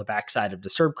remember, all the backside of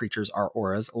Disturb creatures are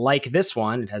auras. Like this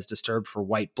one, it has Disturb for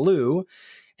white-blue,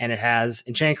 and it has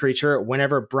Enchant Creature.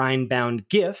 Whenever Brine-bound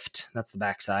Gift, that's the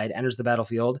backside, enters the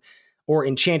battlefield, or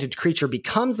enchanted creature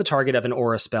becomes the target of an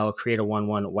aura spell, create a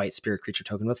 1/1 white spirit creature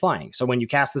token with flying. So when you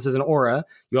cast this as an aura,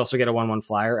 you also get a 1/1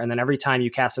 flyer. And then every time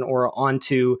you cast an aura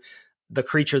onto the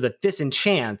creature that this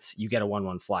enchants, you get a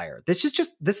 1/1 flyer. This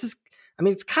is, I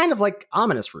mean, it's kind of like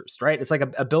Ominous Roost, right? It's like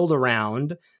a build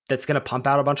around that's going to pump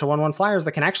out a bunch of 1/1 flyers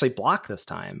that can actually block this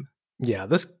time. Yeah,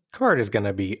 this card is going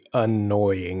to be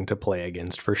annoying to play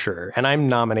against for sure. And I'm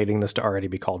nominating this to already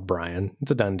be called Brian.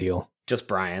 It's a done deal. Just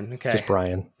Brian. Okay. Just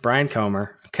Brian. Brian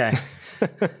Comer. Okay.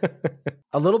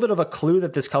 A little bit of a clue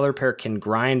that this color pair can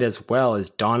grind as well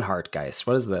is Dawnheart Geist.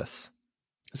 What is this?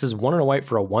 This is 1 and a white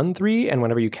for a 1/3. And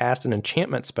whenever you cast an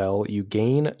enchantment spell, you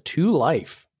gain 2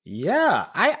 life. Yeah,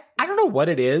 I don't know what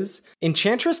it is.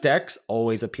 Enchantress decks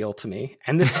always appeal to me.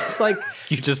 And this is like...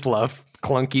 You just love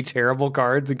clunky, terrible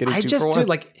cards and getting 2 I just for 1?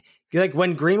 do, like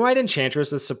when Green-White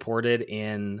Enchantress is supported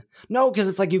in... No, because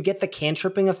it's like you get the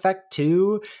cantripping effect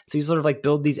too. So you sort of like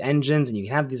build these engines and you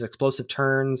can have these explosive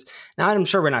turns. Now, I'm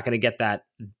sure we're not going to get that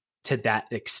to that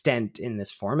extent in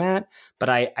this format. But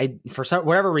I for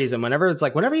whatever reason, whenever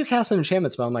you cast an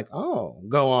enchantment spell, I'm like, oh,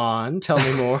 go on, tell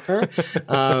me more.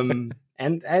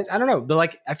 And I don't know, but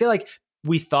like, I feel like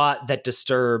we thought that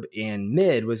Disturb in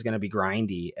mid was going to be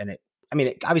grindy, and it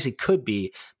obviously could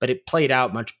be, but it played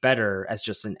out much better as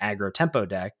just an aggro tempo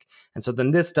deck. And so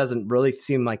then this doesn't really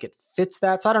seem like it fits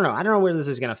that. So I don't know where this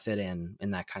is going to fit in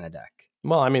that kind of deck.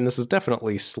 Well, I mean, this is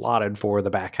definitely slotted for the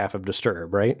back half of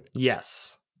Disturb, right?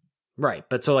 Yes. Right.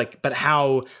 But so but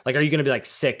how, are you going to be like,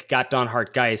 sick, got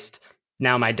Dawnheart Geist,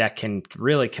 now my deck can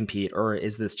really compete? Or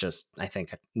is this just, I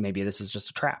think maybe this is just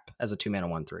a trap as a 2 mana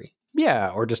 1/3? Yeah,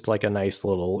 or just like a nice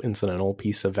little incidental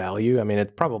piece of value. I mean,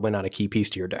 it's probably not a key piece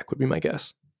to your deck, would be my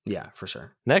guess. Yeah, for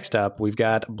sure. Next up, we've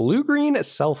got blue-green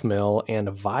Self-Mill and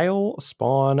Vile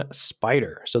Spawn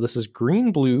Spider. So this is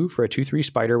green-blue for a 2/3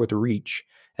 spider with reach.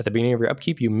 At the beginning of your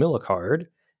upkeep, you mill a card,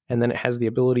 and then it has the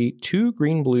ability to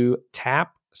green-blue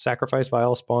tap, sacrifice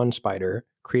Vile Spawn Spider,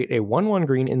 create a 1/1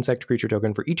 green insect creature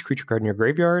token for each creature card in your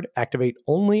graveyard, activate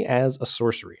only as a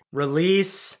sorcery.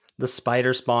 Release the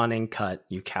spider spawning cut,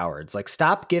 you cowards.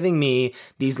 Stop giving me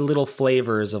these little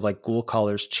flavors of Ghoul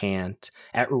Caller's Chant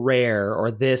at rare,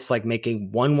 or this making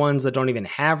 1/1s that don't even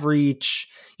have reach.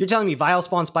 You're telling me Vile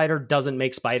Spawn Spider doesn't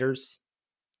make spiders?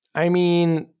 I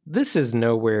mean, this is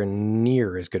nowhere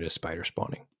near as good as spider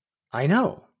spawning. I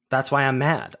know. That's why I'm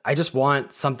mad. I just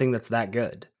want something that's that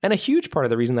good. And a huge part of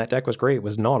the reason that deck was great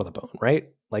was Gnaw to the Bone, right?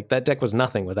 That deck was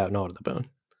nothing without Gnaw to the Bone.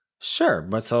 Sure,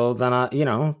 but so then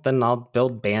I'll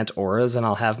build Bant auras and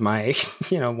I'll have my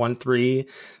 1/3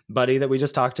 buddy that we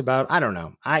just talked about. I don't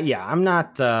know. I'm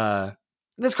not.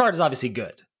 This card is obviously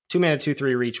good. 2 mana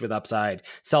 2/3 reach with upside.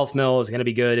 Self-Mill is going to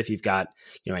be good if you've got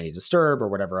any Disturb or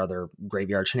whatever other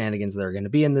graveyard shenanigans that are going to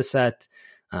be in this set.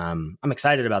 I'm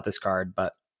excited about this card,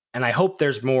 and I hope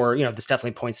there's more. This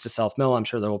definitely points to Self-Mill. I'm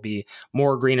sure there will be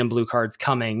more green and blue cards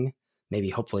coming. Maybe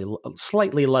hopefully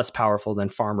slightly less powerful than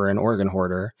Farmer and Oregon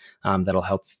Hoarder, that'll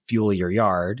help fuel your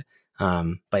yard.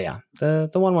 But yeah, the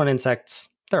 1/1 insects,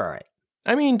 they're all right.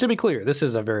 I mean, to be clear, this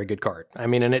is a very good card. I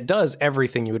mean, and it does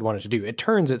everything you would want it to do. It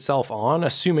turns itself on,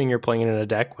 assuming you're playing it in a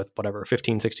deck with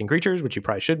 15, 16 creatures, which you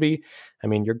probably should be. I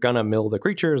mean, you're going to mill the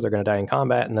creatures, they're going to die in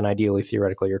combat, and then ideally,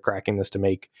 theoretically, you're cracking this to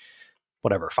make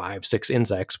 5, 6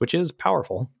 insects, which is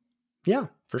powerful. Yeah,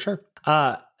 for sure.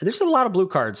 There's a lot of blue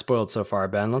cards spoiled so far,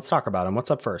 Ben. Let's talk about them.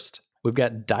 What's up first? We've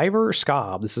got Diver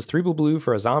Scob. This is 3 blue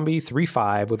for a zombie,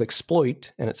 3/5 with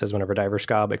exploit. And it says whenever Diver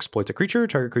Scob exploits a creature,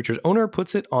 target creature's owner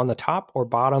puts it on the top or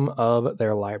bottom of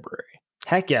their library.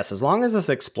 Heck yes. As long as this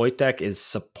exploit deck is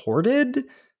supported,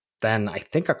 then I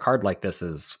think a card like this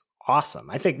is awesome.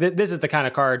 I think this is the kind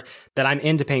of card that I'm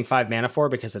into paying 5 mana for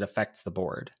because it affects the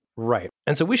board. Right.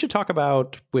 And so we should talk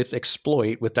about with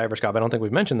exploit with Diver Scob, I don't think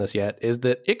we've mentioned this yet, is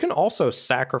that it can also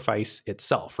sacrifice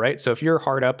itself, right? So if you're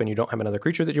hard up and you don't have another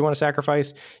creature that you want to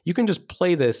sacrifice, you can just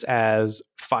play this as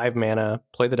 5 mana,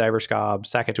 play the Diver Scob,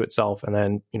 sack it to itself, and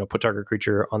then, put target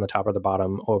creature on the top or the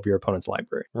bottom of your opponent's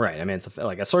library. Right. I mean, it's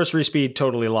like a sorcery speed,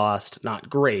 totally lost, not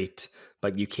great,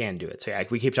 but you can do it. So yeah,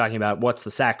 we keep talking about what's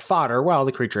the sack fodder. Well,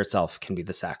 the creature itself can be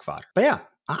the sack fodder. But yeah,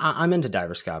 I'm into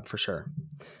Diver Scob for sure.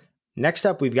 Next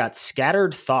up, we've got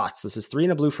Scattered Thoughts. This is 3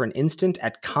 and a blue for an instant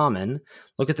at common.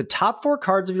 Look at the top 4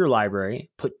 cards of your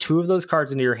library, put 2 of those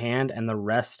cards into your hand and the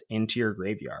rest into your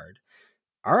graveyard.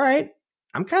 All right.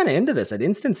 I'm kind of into this at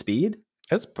instant speed.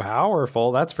 It's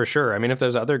powerful, that's for sure. I mean, if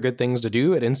there's other good things to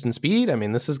do at instant speed, I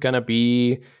mean, this is going to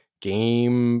be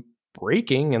game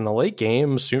breaking in the late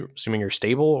game, assuming you're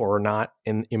stable or not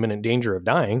in imminent danger of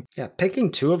dying. Yeah,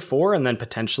 picking 2 of 4 and then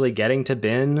potentially getting to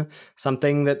bin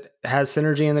something that has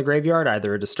synergy in the graveyard,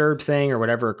 either a disturb thing or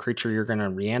whatever creature you're going to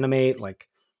reanimate. Like,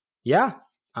 yeah,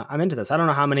 I'm into this. I don't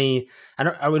know how many.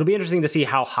 It would be interesting to see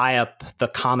how high up the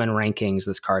common rankings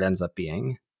this card ends up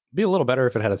being. Be a little better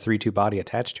if it had a 3/2 body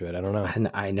attached to it. I don't know.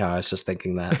 I know. I was just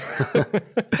thinking that.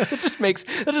 It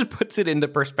just puts it into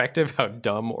perspective how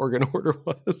dumb Organ Order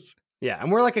was. Yeah,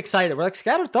 and we're like excited. We're like,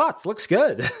 Scattered Thoughts looks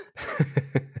good.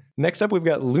 Next up, we've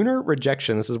got Lunar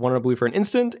Rejection. This is 1 and a blue for an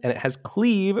instant, and it has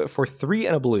Cleave for 3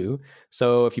 and a blue.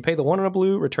 So if you pay the 1 and a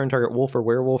blue, return target wolf or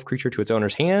werewolf creature to its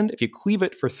owner's hand. If you cleave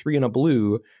it for 3 and a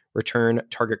blue, return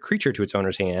target creature to its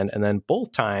owner's hand. And then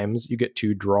both times you get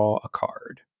to draw a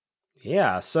card.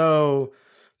 Yeah, so,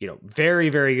 very,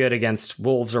 very good against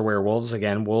wolves or werewolves.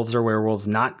 Again, wolves or werewolves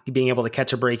not being able to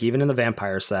catch a break even in the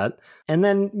vampire set. And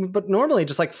then, but normally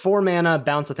just like 4 mana,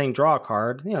 bounce a thing, draw a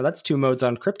card. That's 2 modes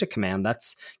on Cryptic Command.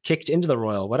 That's kicked into the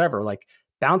Royal, whatever. Like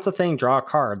bounce a thing, draw a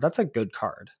card. That's a good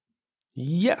card.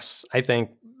 Yes, I think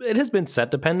it has been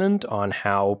set dependent on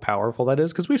how powerful that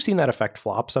is, because we've seen that effect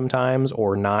flop sometimes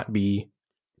or not be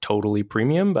totally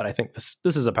premium, but I think this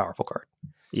is a powerful card.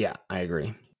 Yeah, I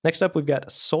agree. Next up, we've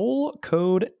got Soul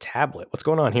Code Tablet. What's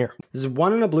going on here? This is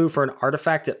 1 and a blue for an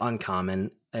artifact at uncommon.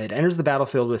 It enters the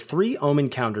battlefield with 3 omen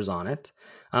counters on it.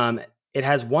 It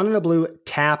has 1 and a blue,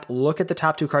 tap, look at the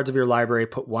top 2 cards of your library,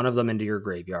 put 1 of them into your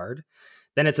graveyard.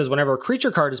 Then it says whenever a creature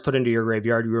card is put into your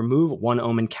graveyard, you remove 1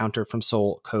 omen counter from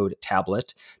Soul Code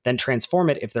Tablet, then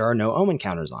transform it if there are no omen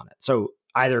counters on it. So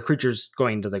either a creature's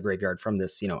going to the graveyard from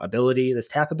this, ability, this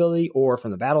tap ability, or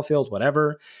from the battlefield,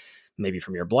 whatever. Maybe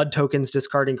from your blood tokens,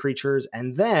 discarding creatures.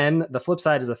 And then the flip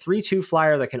side is a 3/2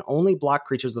 flyer that can only block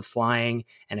creatures with flying.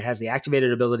 And it has the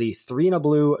activated ability 3 and a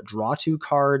blue, draw 2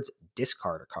 cards,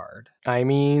 discard a card. I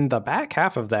mean, the back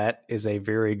half of that is a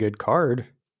very good card.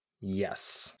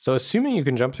 Yes. So assuming you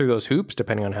can jump through those hoops,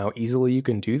 depending on how easily you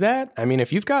can do that. I mean,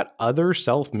 if you've got other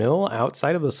self-mill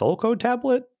outside of the Soul Code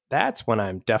Tablet, that's when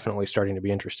I'm definitely starting to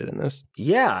be interested in this.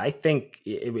 Yeah, I think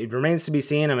it remains to be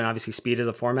seen. I mean, obviously, speed of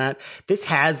the format. This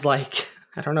has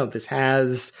this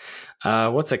has,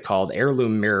 what's it called?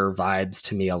 Heirloom Mirror vibes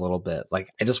to me a little bit.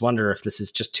 Like, I just wonder if this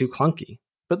is just too clunky.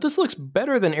 But this looks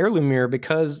better than Heirloom Mirror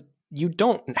because you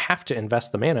don't have to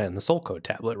invest the mana in the Soul Code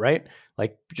Tablet, right?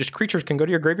 Like, just creatures can go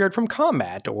to your graveyard from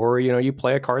combat, or, you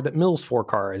play a card that mills 4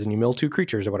 cards and you mill 2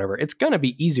 creatures or whatever. It's going to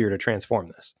be easier to transform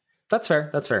this. That's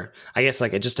fair. I guess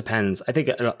it just depends. I think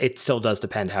it still does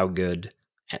depend how good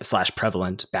 /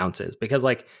 prevalent bounce is, because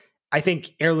I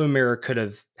think Heirloom Mirror could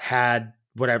have had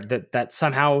whatever that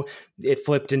somehow it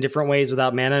flipped in different ways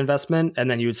without mana investment, and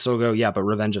then you would still go, yeah, but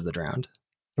Revenge of the Drowned.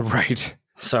 Right.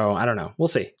 So I don't know. We'll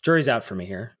see. Jury's out for me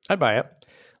here. I'd buy it.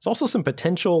 There's also some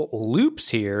potential loops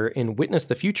here in Witness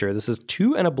the Future. This is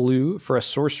 2 and a blue for a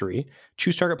sorcery.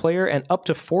 Choose target player and up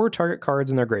to 4 target cards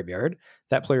in their graveyard.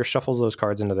 That player shuffles those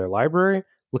cards into their library.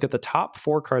 Look at the top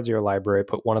 4 cards of your library,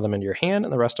 put 1 of them into your hand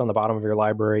and the rest on the bottom of your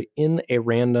library in a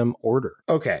random order.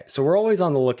 Okay, so we're always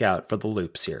on the lookout for the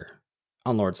loops here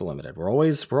on Lords of Limited. We're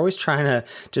always trying to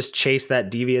just chase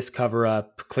that devious cover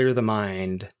up, clear the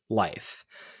mind life.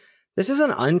 This is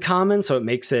an uncommon, so it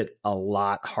makes it a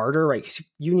lot harder, right? Because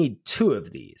you need 2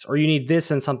 of these, or you need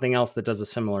this and something else that does a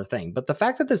similar thing. But the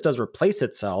fact that this does replace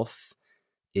itself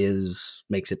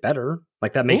makes it better.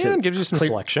 Like, that makes it gives you some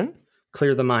selection.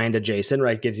 Clear the mind adjacent,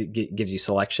 right? Gives you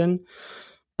selection.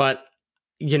 But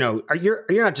you're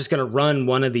not just going to run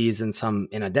one of these in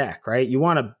a deck, right? You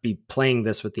want to be playing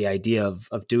this with the idea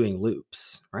of doing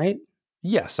loops, right?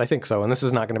 Yes, I think so. And this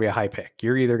is not going to be a high pick.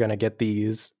 You're either going to get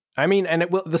these. I mean, and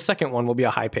the second one will be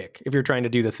a high pick if you're trying to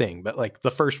do the thing. But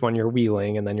the first one, you're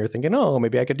wheeling, and then you're thinking, oh,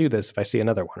 maybe I could do this if I see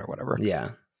another one or whatever.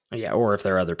 Yeah, or if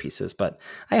there are other pieces. But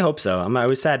I hope so. I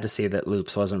was sad to see that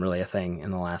loops wasn't really a thing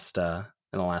in the last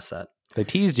set. They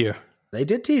teased you. They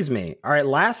did tease me. All right,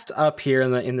 last up here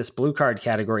in this blue card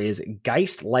category is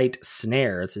Geistlight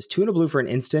Snare. This is 2 and a blue for an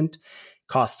instant.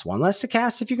 Costs 1 less to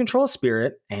cast if you control a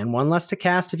spirit, and 1 less to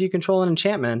cast if you control an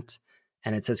enchantment.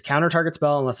 And it says counter target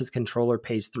spell unless its controller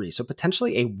pays 3. So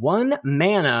potentially a 1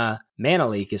 mana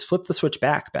leak is Flip the Switch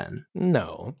back, Ben.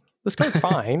 No, this card's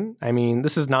fine. I mean,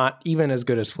 this is not even as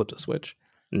good as Flip the Switch.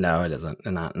 No, it isn't.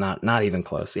 Not even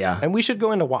close. Yeah. And we should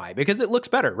go into why, because it looks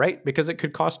better, right? Because it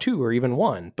could cost 2 or even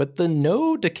 1. But the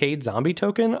no Decayed Zombie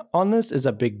token on this is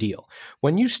a big deal.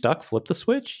 When you stuck Flip the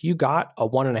Switch, you got a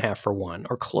 1.5 for 1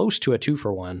 or close to a 2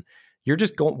 for 1. you're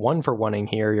just going one for oneing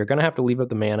here. You're going to have to leave up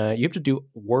the mana. You have to do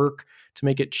work to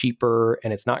make it cheaper,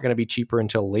 and it's not going to be cheaper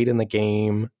until late in the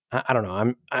game. I don't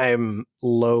know. I'm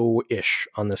low-ish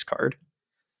on this card.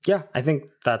 Yeah, I think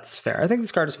that's fair. I think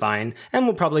this card is fine and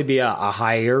will probably be a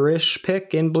higher-ish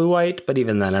pick in blue-white, but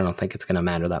even then, I don't think it's going to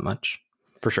matter that much.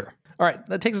 For sure. All right,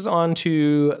 that takes us on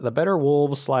to the better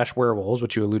wolves / werewolves,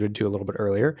 which you alluded to a little bit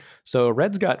earlier. So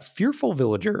red's got Fearful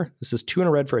Villager. This is 2 in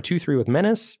a red for a 2/3 with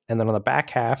Menace. And then on the back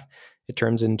half, it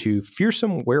turns into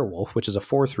Fearsome Werewolf, which is a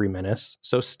 4/3 Menace.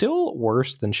 So still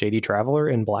worse than Shady Traveler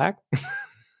in black.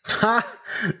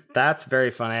 That's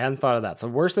very funny. I hadn't thought of that. So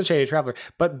worse than Shady Traveler,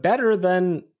 but better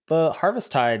than the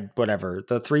Harvesttide, whatever,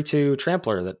 the 3/2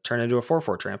 Trampler that turned into a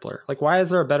 4/4 Trampler. Like, why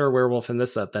is there a better werewolf in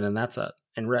this set than in that set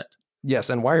in red?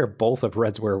 Yes, and why are both of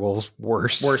red's werewolves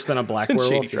worse? Worse than a black than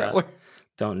werewolf? Shady Traveler?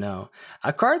 Don't know.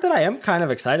 A card that I am kind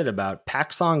of excited about,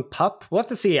 Packsong Pup. We'll have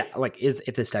to see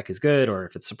if this deck is good or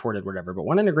if it's supported, whatever. But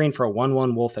 1 in a green for a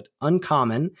 1/1 wolf at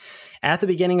uncommon. At the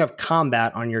beginning of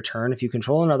combat on your turn, if you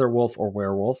control another wolf or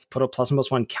werewolf, put a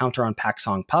 +1/+1 counter on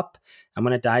Packsong Pup. And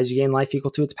when it dies, you gain life equal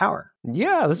to its power.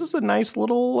 Yeah, this is a nice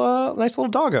little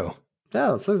doggo.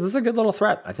 Yeah, this is a good little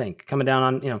threat, I think. Coming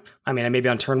down on, maybe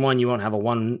on turn 1, you won't have a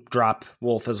 1-drop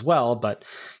wolf as well, but,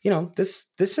 this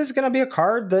is going to be a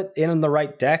card that in the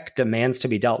right deck demands to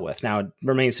be dealt with. Now, it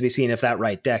remains to be seen if that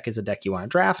right deck is a deck you want to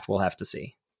draft. We'll have to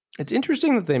see. It's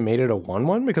interesting that they made it a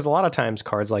 1/1 because a lot of times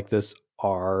cards like this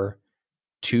are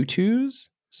 2/2s.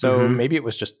 So maybe it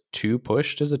was just 2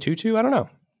 pushed as a 2/2. I don't know.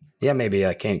 Yeah,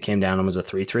 maybe came down and was a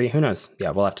 3/3. Who knows? Yeah,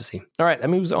 we'll have to see. All right, that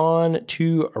moves on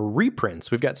to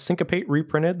reprints. We've got Syncopate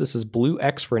reprinted. This is blue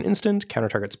X for an instant. Counter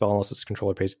target spell unless its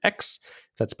controller pays X.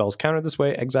 If that spell's countered this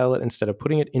way, exile it instead of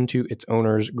putting it into its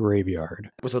owner's graveyard.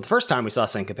 So the first time we saw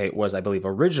Syncopate was, I believe,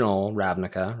 original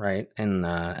Ravnica, right? And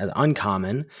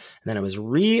uncommon. And then it was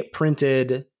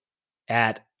reprinted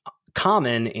at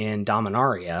common in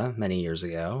Dominaria many years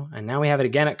ago. And now we have it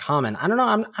again at common. I don't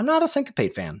know. I'm not a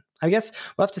Syncopate fan. I guess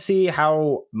we'll have to see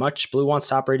how much blue wants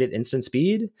to operate at instant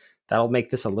speed. That'll make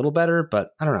this a little better,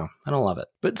 but I don't know. I don't love it.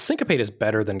 But Syncopate is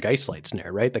better than Geistlight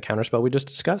Snare, right? The counterspell we just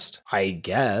discussed? I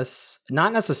guess.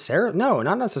 Not necessarily. No,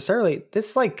 not necessarily.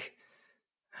 This, I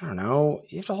don't know.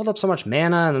 You have to hold up so much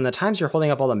mana, and then the times you're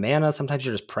holding up all the mana, sometimes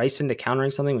you're just priced into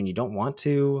countering something when you don't want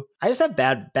to. I just have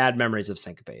bad memories of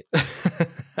Syncopate.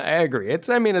 I agree. It's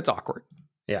awkward.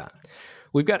 Yeah.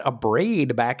 We've got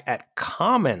Abrade back at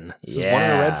common. This is 1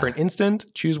 in a red for an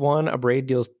instant. Choose 1. Abrade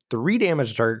deals 3 damage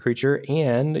to target creature,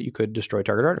 and you could destroy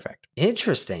target artifact.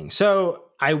 Interesting. So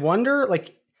I wonder,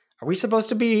 are we supposed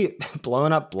to be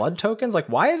blowing up blood tokens?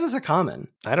 Why is this a common?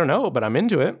 I don't know, but I'm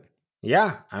into it.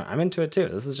 Yeah, I'm into it too.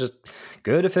 This is just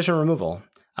good, efficient removal.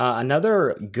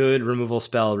 Another good removal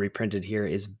spell reprinted here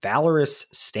is Valorous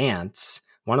Stance.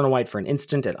 1 in a white for an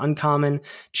instant at uncommon.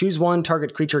 Choose 1,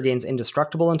 target creature gains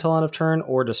indestructible until end of turn,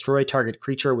 or destroy target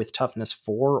creature with toughness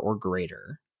 4 or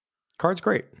greater. Card's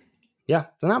great. Yeah,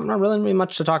 not really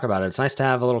much to talk about it. It's nice to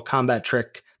have a little combat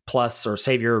trick plus, or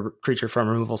save your creature from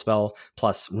removal spell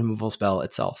plus removal spell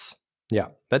itself. Yeah,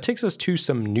 that takes us to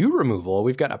some new removal.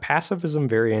 We've got a pacifism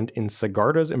variant in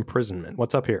Sigarda's Imprisonment.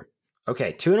 What's up here?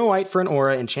 Okay, 2 in a white for an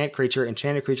aura, enchant creature.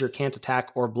 Enchanted creature can't attack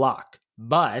or block,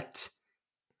 but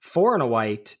 4 in a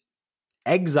white,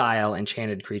 exile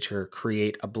enchanted creature,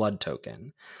 create a blood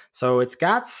token. So it's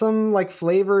got some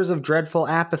flavors of Dreadful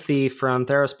Apathy from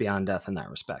Theros Beyond Death in that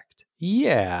respect.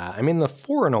 Yeah, I mean, the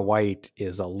 4 in a white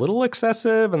is a little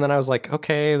excessive, and then I was like,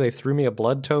 okay, they threw me a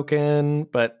blood token,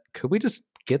 but could we just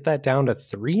get that down to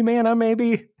 3 mana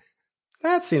maybe?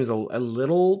 That seems a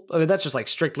little, that's just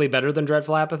strictly better than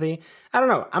Dreadful Apathy. I don't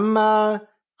know.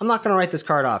 I'm not going to write this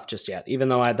card off just yet, even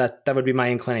though that would be my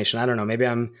inclination. I don't know. Maybe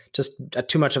I'm just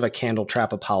too much of a Candle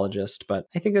Trap apologist, but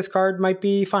I think this card might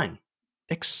be fine.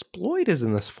 Exploit is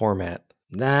in this format.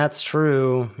 That's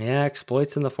true. Yeah,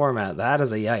 Exploit's in the format. That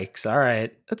is a yikes. All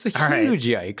right. That's a huge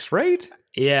yikes, right?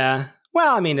 Yeah.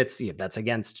 Well, I mean, it's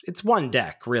one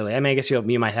deck, really. I mean, I guess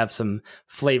you might have some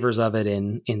flavors of it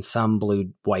in some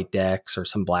blue-white decks or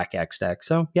some black X decks.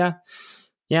 So, yeah.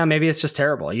 Yeah, maybe it's just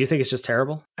terrible. You think it's just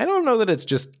terrible? I don't know that it's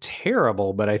just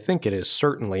terrible, but I think it is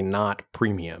certainly not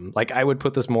premium. I would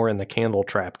put this more in the Candle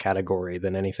Trap category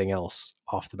than anything else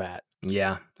off the bat.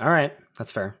 Yeah. All right.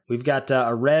 That's fair. We've got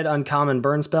a red uncommon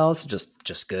burn spell. It's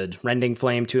just good. Rending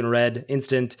Flame, 2 in a red,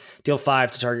 instant. Deal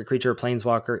 5 to target creature or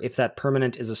planeswalker. If that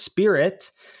permanent is a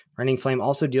spirit, Rending Flame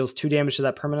also deals 2 damage to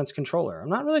that permanent's controller. I'm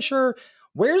not really sure.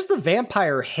 Where's the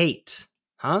vampire hate?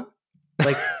 Huh?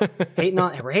 We're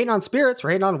hating on spirits. We're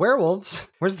hating on werewolves.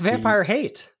 Where's the vampire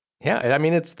hate? Yeah, I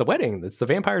mean, it's the wedding. It's the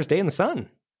vampire's day in the sun.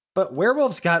 But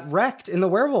werewolves got wrecked in the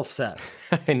werewolf set.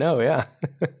 I know, yeah.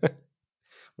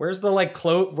 Where's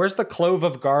the clove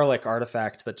of garlic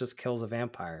artifact that just kills a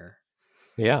vampire?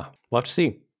 Yeah, we'll have to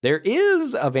see. There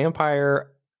is a non-vampire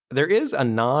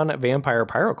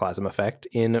pyroclasm effect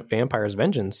in Vampire's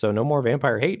Vengeance, so no more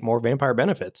vampire hate, more vampire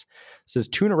benefits. This is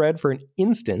 2 and a red for an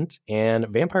instant, and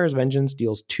Vampire's Vengeance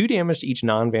deals 2 damage to each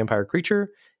non-vampire creature,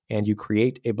 and you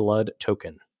create a blood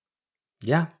token.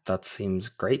 Yeah, that seems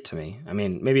great to me. I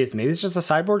mean, maybe it's just a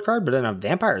sideboard card, but in a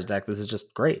Vampire's deck, this is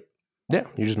just great. Yeah,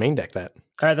 you just main deck that.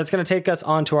 All right, that's going to take us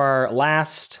on to our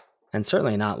last, and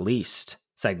certainly not least,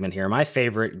 segment here. My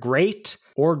favorite, great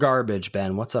or garbage.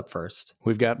 Ben, what's up first?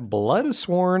 We've got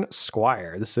Bloodsworn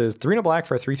Squire. This is 3 and a black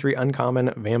for a 3/3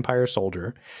 uncommon vampire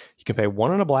soldier. You can pay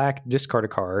 1 and a black, discard a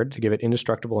card to give it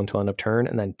indestructible until end of turn,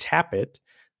 and then tap it.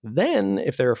 Then,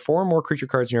 if there are 4 more creature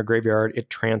cards in your graveyard, it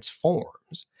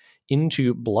transforms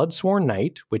into Bloodsworn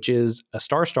Knight, which is a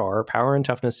star, power and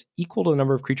toughness equal to the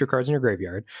number of creature cards in your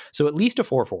graveyard. So at least a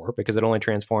 4/4, because it only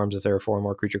transforms if there are 4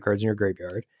 more creature cards in your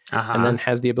graveyard. And then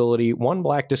has the ability 1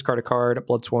 black, discard a card,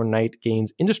 Bloodsworn Knight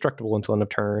gains indestructible until end of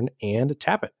turn, and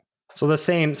tap it. So it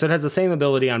has the same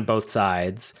ability on both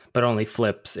sides, but only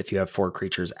flips if you have 4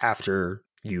 creatures after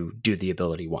you do the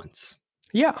ability once.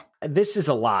 Yeah. This is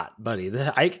a lot, buddy.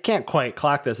 I can't quite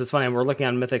clock this. It's funny. We're looking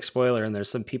on Mythic Spoiler, and there's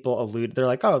some people they're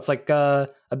like, oh, it's like a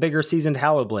bigger seasoned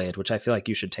Hallowblade, which I feel like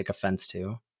you should take offense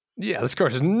to. Yeah, this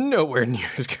card is nowhere near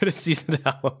as good as seasoned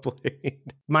Hallowblade.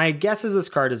 My guess is this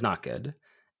card is not good.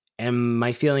 And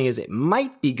my feeling is it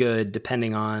might be good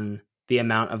depending on the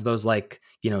amount of those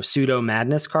pseudo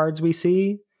madness cards we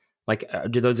see. Like,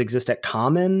 do those exist at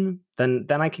common? Then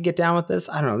I could get down with this.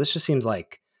 I don't know. This just seems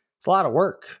like it's a lot of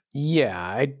work. Yeah,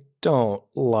 I don't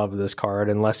love this card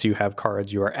unless you have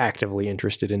cards you are actively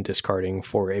interested in discarding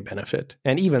for a benefit.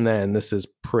 And even then, this is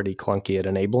pretty clunky at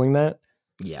enabling that.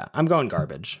 Yeah, I'm going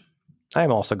garbage.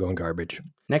 I'm also going garbage.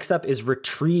 Next up is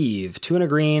Retrieve. 2 and a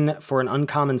green for an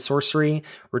uncommon sorcery.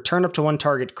 Return up to 1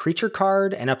 target creature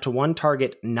card and up to 1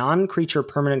 target non-creature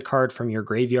permanent card from your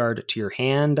graveyard to your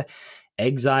hand.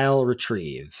 Exile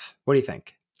Retrieve. What do you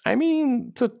think? I mean,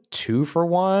 it's a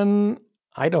 2-for-1.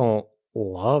 I don't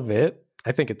love it.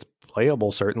 I think it's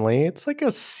playable, certainly. It's like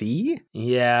a C.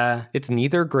 Yeah. It's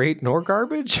neither great nor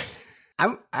garbage.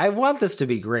 I want this to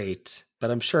be great,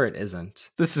 but I'm sure it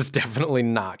isn't. This is definitely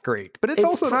not great, but it's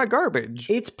also not garbage.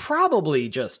 It's probably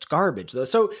just garbage, though.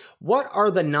 So what are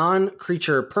the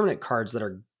non-creature permanent cards that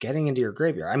are getting into your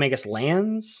graveyard? I mean, I guess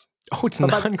lands? Oh, it's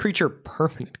non-creature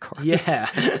permanent card. Yeah.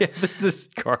 Yeah, this is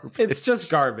garbage. It's just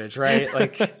garbage, right?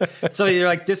 So you're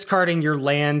like discarding your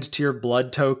land to your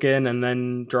blood token and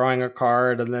then drawing a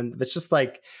card, and then it's just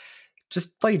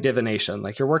play divination.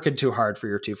 Like, you're working too hard for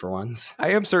your 2-for-1s.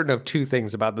 I am certain of 2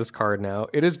 things about this card now.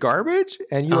 It is garbage,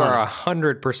 and you are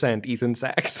 100% Ethan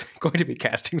Sachs going to be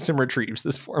casting some retrieves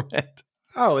this format.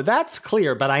 Oh, that's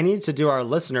clear, but I need to do our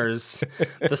listeners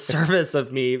the service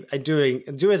of me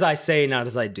do as I say, not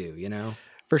as I do, you know?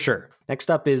 For sure.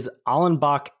 Next up is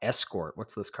Allenbach Escort.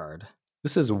 What's this card?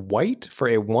 This is white for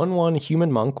a 1/1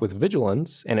 human monk with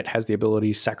vigilance, and it has the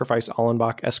ability Sacrifice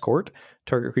Allenbach Escort.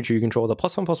 Target creature you control with a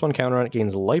 +1/+1 counter on it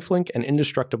gains lifelink and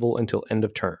indestructible until end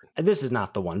of turn. This is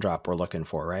not the 1-drop we're looking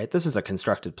for, right? This is a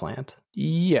constructed plant.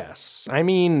 Yes. I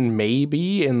mean,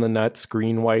 maybe in the nuts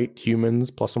green-white humans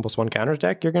 +1/+1 counters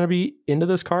deck, you're going to be into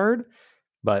this card,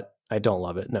 but I don't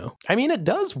love it, no. I mean, it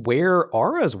does wear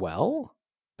aura as well.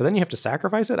 But then you have to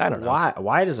sacrifice it? I don't know.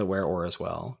 Why does it wear aura as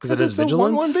well? Because it is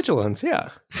vigilance? 1/1 vigilance, yeah.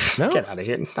 No? Get out of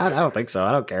here. I don't think so.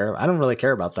 I don't care. I don't really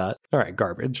care about that. All right,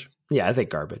 garbage. Yeah, I think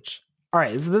garbage. All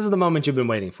right, this is the moment you've been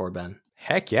waiting for, Ben.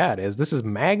 Heck yeah, it is. This is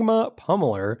Magma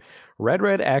Pummeler,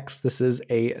 red X. This is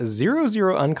a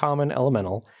 0/0 uncommon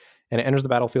elemental, and it enters the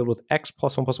battlefield with X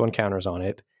 +1/+1 counters on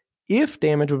it. If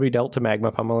damage would be dealt to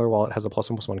Magma Pummeler while it has a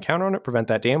 +1/+1 counter on it, prevent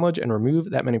that damage and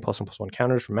remove that many +1/+1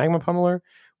 counters from Magma Pummeler.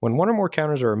 When 1 or more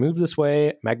counters are removed this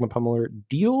way, Magma Pummeler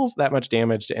deals that much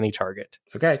damage to any target.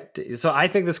 Okay, so I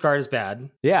think this card is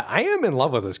bad. Yeah, I am in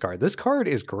love with this card. This card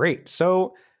is great.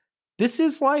 So this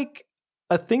is like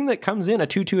a thing that comes in a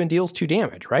 2/2 and deals 2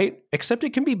 damage, right? Except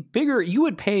it can be bigger. You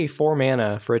would pay 4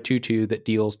 mana for a 2/2 that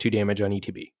deals 2 damage on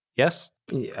ETB. Yes?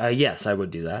 Yes, I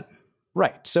would do that.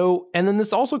 Right. So, and then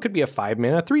this also could be a 5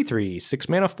 mana 3/3, 6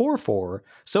 mana 4/4.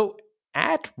 So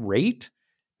at rate,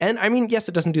 and I mean, yes,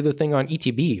 it doesn't do the thing on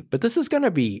ETB, but this is going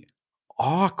to be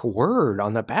awkward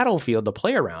on the battlefield to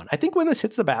play around. I think when this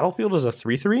hits the battlefield as a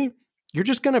 3/3, you're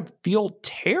just going to feel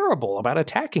terrible about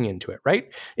attacking into it,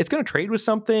 right? It's going to trade with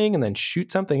something and then shoot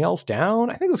something else down.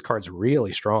 I think this card's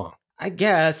really strong. I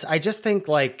guess. I just think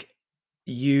I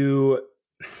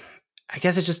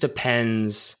guess it just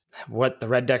depends what the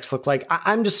red decks look like.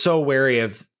 I'm just so wary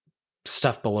of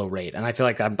stuff below rate. And I feel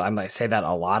like I say that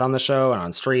a lot on the show and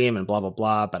on stream and blah, blah,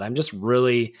 blah. But I'm just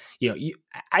really,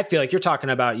 I feel like you're talking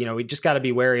about, we just got to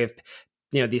be wary of,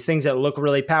 these things that look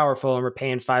really powerful and we're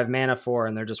paying 5 mana for,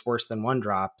 and they're just worse than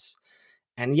 1-drops.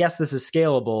 And yes, this is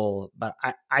scalable, but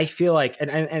I feel like, and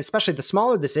especially the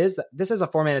smaller this is a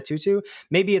 4-mana 2/2.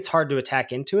 Maybe it's hard to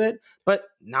attack into it, but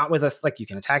not with you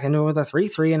can attack into it with a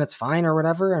 3/3 and it's fine or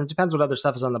whatever. And it depends what other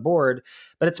stuff is on the board.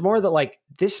 But it's more that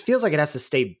this feels like it has to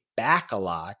stay back a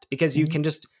lot, because you can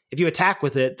just, if you attack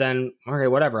with it, then okay,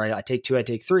 whatever. I take 2, I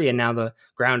take 3, and now the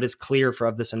ground is clear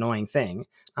of this annoying thing.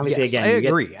 Obviously, yes, again,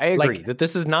 I agree that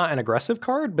this is not an aggressive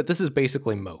card, but this is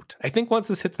basically moat. I think once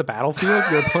this hits the battlefield,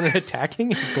 your opponent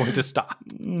attacking is going to stop.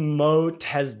 Moat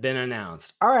has been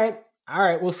announced. All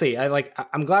right, we'll see.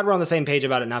 I'm glad we're on the same page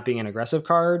about it not being an aggressive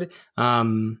card.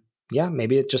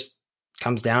 Maybe it just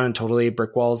comes down and totally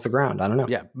brick walls the ground. I don't know.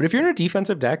 Yeah, but if you're in a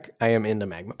defensive deck, I am into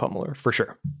Magma Pummeler for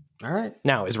sure. All right.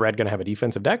 Now, is Red going to have a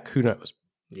defensive deck? Who knows?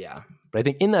 Yeah. But I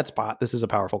think in that spot, this is a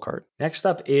powerful card. Next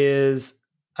up is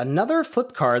another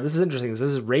flip card. This is interesting. This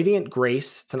is Radiant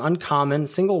Grace. It's an uncommon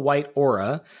single white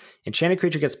aura. Enchanted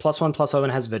creature gets +1/+0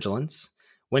 and has vigilance.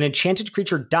 When enchanted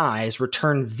creature dies,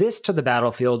 return this to the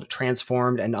battlefield,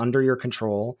 transformed and under your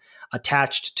control,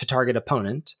 attached to target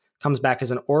opponent. Comes back as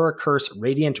an Aura Curse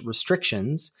Radiant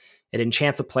Restrictions. It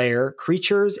enchants a player.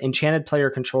 Creatures enchanted player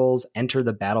controls enter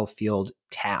the battlefield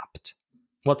tapped.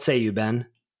 What say you, Ben?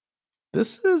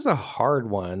 This is a hard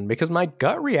one because my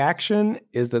gut reaction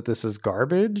is that this is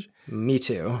garbage. Me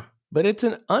too. But it's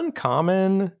an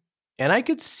uncommon, and I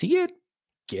could see it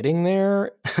getting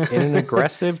there in an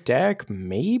aggressive deck,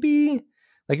 maybe.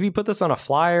 If you put this on a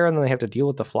flyer and then they have to deal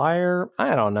with the flyer,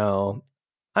 I don't know.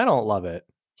 I don't love it.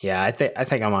 Yeah, I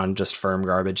think I'm on just firm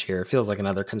garbage here. It feels like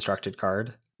another constructed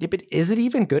card. Yeah, but is it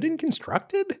even good in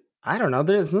constructed? I don't know.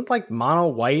 Isn't mono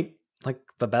white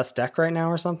the best deck right now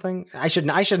or something? I should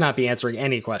not be answering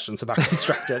any questions about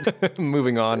constructed.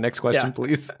 Moving on. Next question,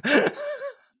 please.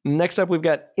 Next up, we've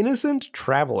got Innocent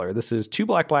Traveler. This is 2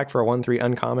 black for a 1/3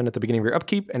 uncommon. At the beginning of your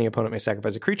upkeep, any opponent may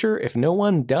sacrifice a creature. If no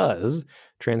one does,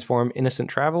 transform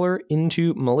Innocent Traveler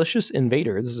into Malicious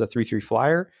Invader. This is a 3/3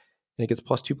 flyer, and it gets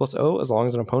 +2/+0 as long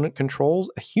as an opponent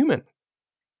controls a human.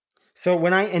 So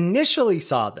when I initially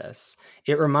saw this,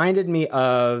 it reminded me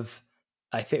of,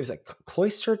 I think it was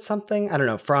Cloistered something. I don't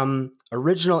know, from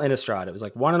original Innistrad. It was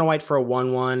 1 and a white for a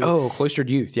 1/1. Oh, Cloistered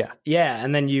Youth, yeah. Yeah,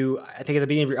 and then I think at the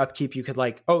beginning of your upkeep, you could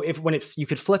you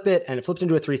could flip it, and it flipped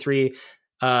into a 3/3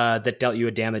 that dealt you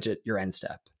a damage at your end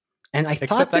step. And I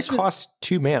thought that cost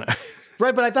 2 mana.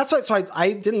 Right, but that's what. So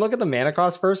I didn't look at the mana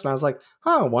cost first, and I was like,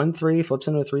 "Oh, 1/3 flips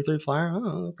into a 3/3 flyer.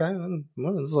 Oh, okay.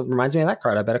 Well, this reminds me of that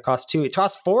card. I bet it costs 2. It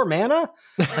costs 4 mana.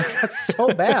 That's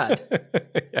so bad.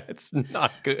 Yeah, it's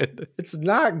not good. It's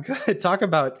not good. Talk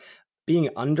about being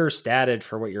understated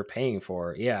for what you're paying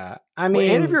for. Yeah, I mean,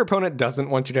 and if your opponent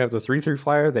doesn't want you to have the 3/3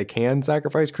 flyer, they can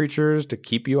sacrifice creatures to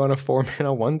keep you on a 4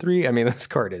 mana 1/3. I mean, this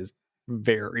card is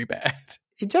very bad.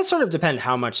 It does sort of depend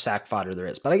how much sack fodder there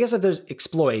is. But I guess if there's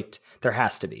exploit, there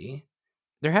has to be.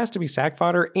 There has to be sack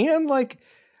fodder. And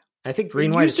I think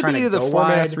green-white is trying to the go 4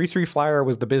 mana wide. 3/3 flyer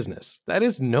was the business. That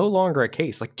is no longer a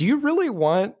case. Do you really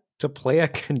want to play a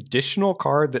conditional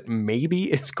card that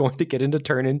maybe is going to get into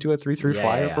turn into a 3/3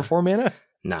 flyer for 4 mana?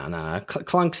 No.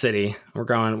 Clunk City. We'll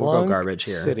go garbage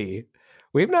here. City.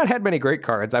 We've not had many great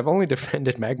cards. I've only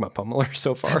defended Magma Pummeler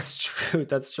so far.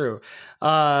 That's true.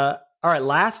 All right,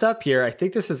 last up here, I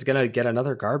think this is going to get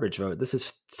another garbage vote. This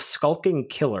is Skulking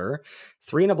Killer,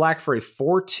 3 and a black for a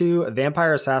 4/2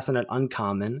 vampire assassin at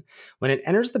uncommon. When it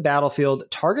enters the battlefield,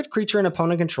 target creature an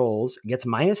opponent controls gets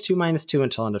 -2/-2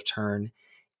 until end of turn,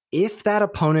 if that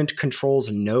opponent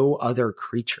controls no other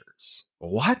creatures.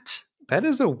 What? That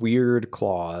is a weird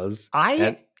clause.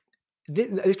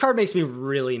 This card makes me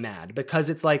really mad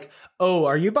because it's oh,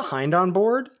 are you behind on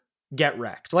board? Get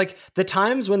wrecked. The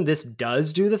times when this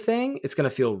does do the thing, it's going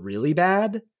to feel really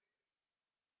bad.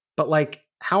 But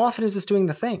how often is this doing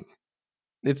the thing?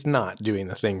 It's not doing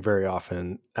the thing very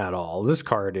often at all. This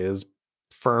card is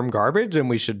firm garbage, and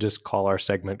we should just call our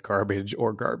segment Garbage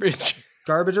or Garbage.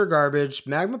 Garbage or Garbage.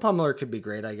 Magma Pummeler could be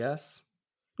great, I guess.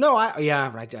 No, I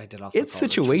did also. It's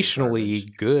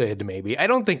situationally good, maybe. I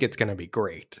don't think it's going to be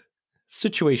great.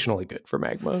 Situationally good for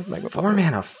Magma 4 Pummeler.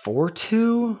 mana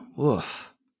 4/2? Oof.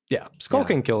 Yeah,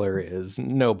 Skulking Killer is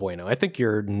no bueno. I think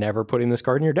you're never putting this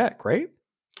card in your deck, right?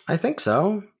 I think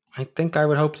so. I think I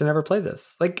would hope to never play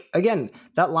this. Again,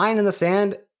 that line in the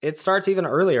sand, it starts even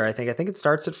earlier, I think. I think it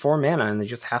starts at 4 mana, and they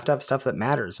just have to have stuff that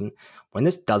matters. And when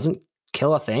this doesn't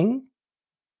kill a thing,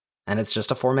 and it's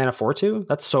just a 4 mana 4/2,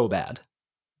 that's so bad.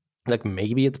 Like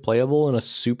maybe it's playable in a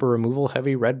super removal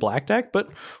heavy red-black deck, but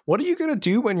what are you going to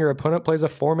do when your opponent plays a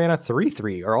 4-mana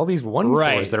 3/3 or all these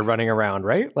 1/4s that are running around,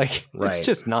 right? Like it's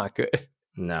just not good.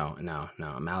 No,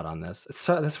 I'm out on this. It's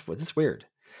so that's weird.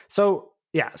 So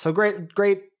yeah, so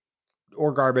great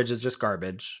or garbage is just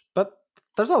garbage, but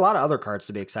there's a lot of other cards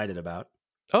to be excited about.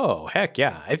 Oh, heck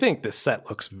yeah. I think this set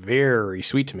looks very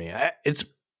sweet to me. It's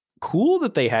cool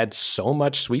that they had so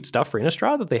much sweet stuff for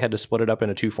Innistrad that they had to split it up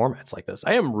into 2 formats like this.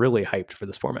 I am really hyped for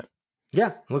this format.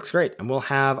 Yeah, looks great. And we'll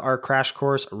have our crash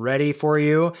course ready for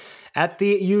you at the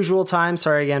usual time.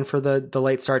 Sorry again for the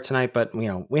late start tonight, but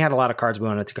we had a lot of cards we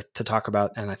wanted to talk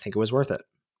about, and I think it was worth it.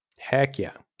 Heck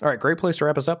yeah. All right, great place to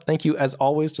wrap us up. Thank you, as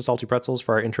always, to Salty Pretzels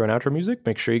for our intro and outro music.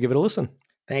 Make sure you give it a listen.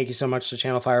 Thank you so much to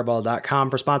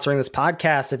channelfireball.com for sponsoring this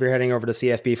podcast. If you're heading over to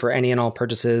CFB for any and all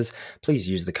purchases, please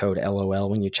use the code LOL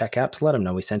when you check out to let them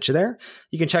know we sent you there.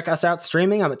 You can check us out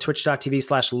streaming. I'm at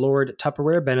twitch.tv/Lord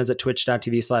Tupperware. Ben is at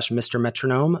twitch.tv/Mr.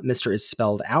 Metronome. Mr. is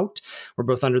spelled out. We're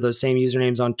both under those same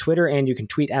usernames on Twitter, and you can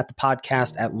tweet at the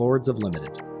podcast at Lords of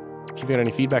Limited. If you've got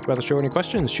any feedback about the show or any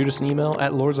questions, shoot us an email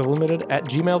at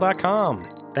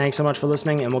lordsoflimited@gmail.com. Thanks so much for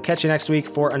listening, and we'll catch you next week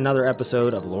for another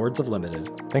episode of Lords of Limited.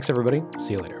 Thanks, everybody.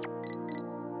 See you later.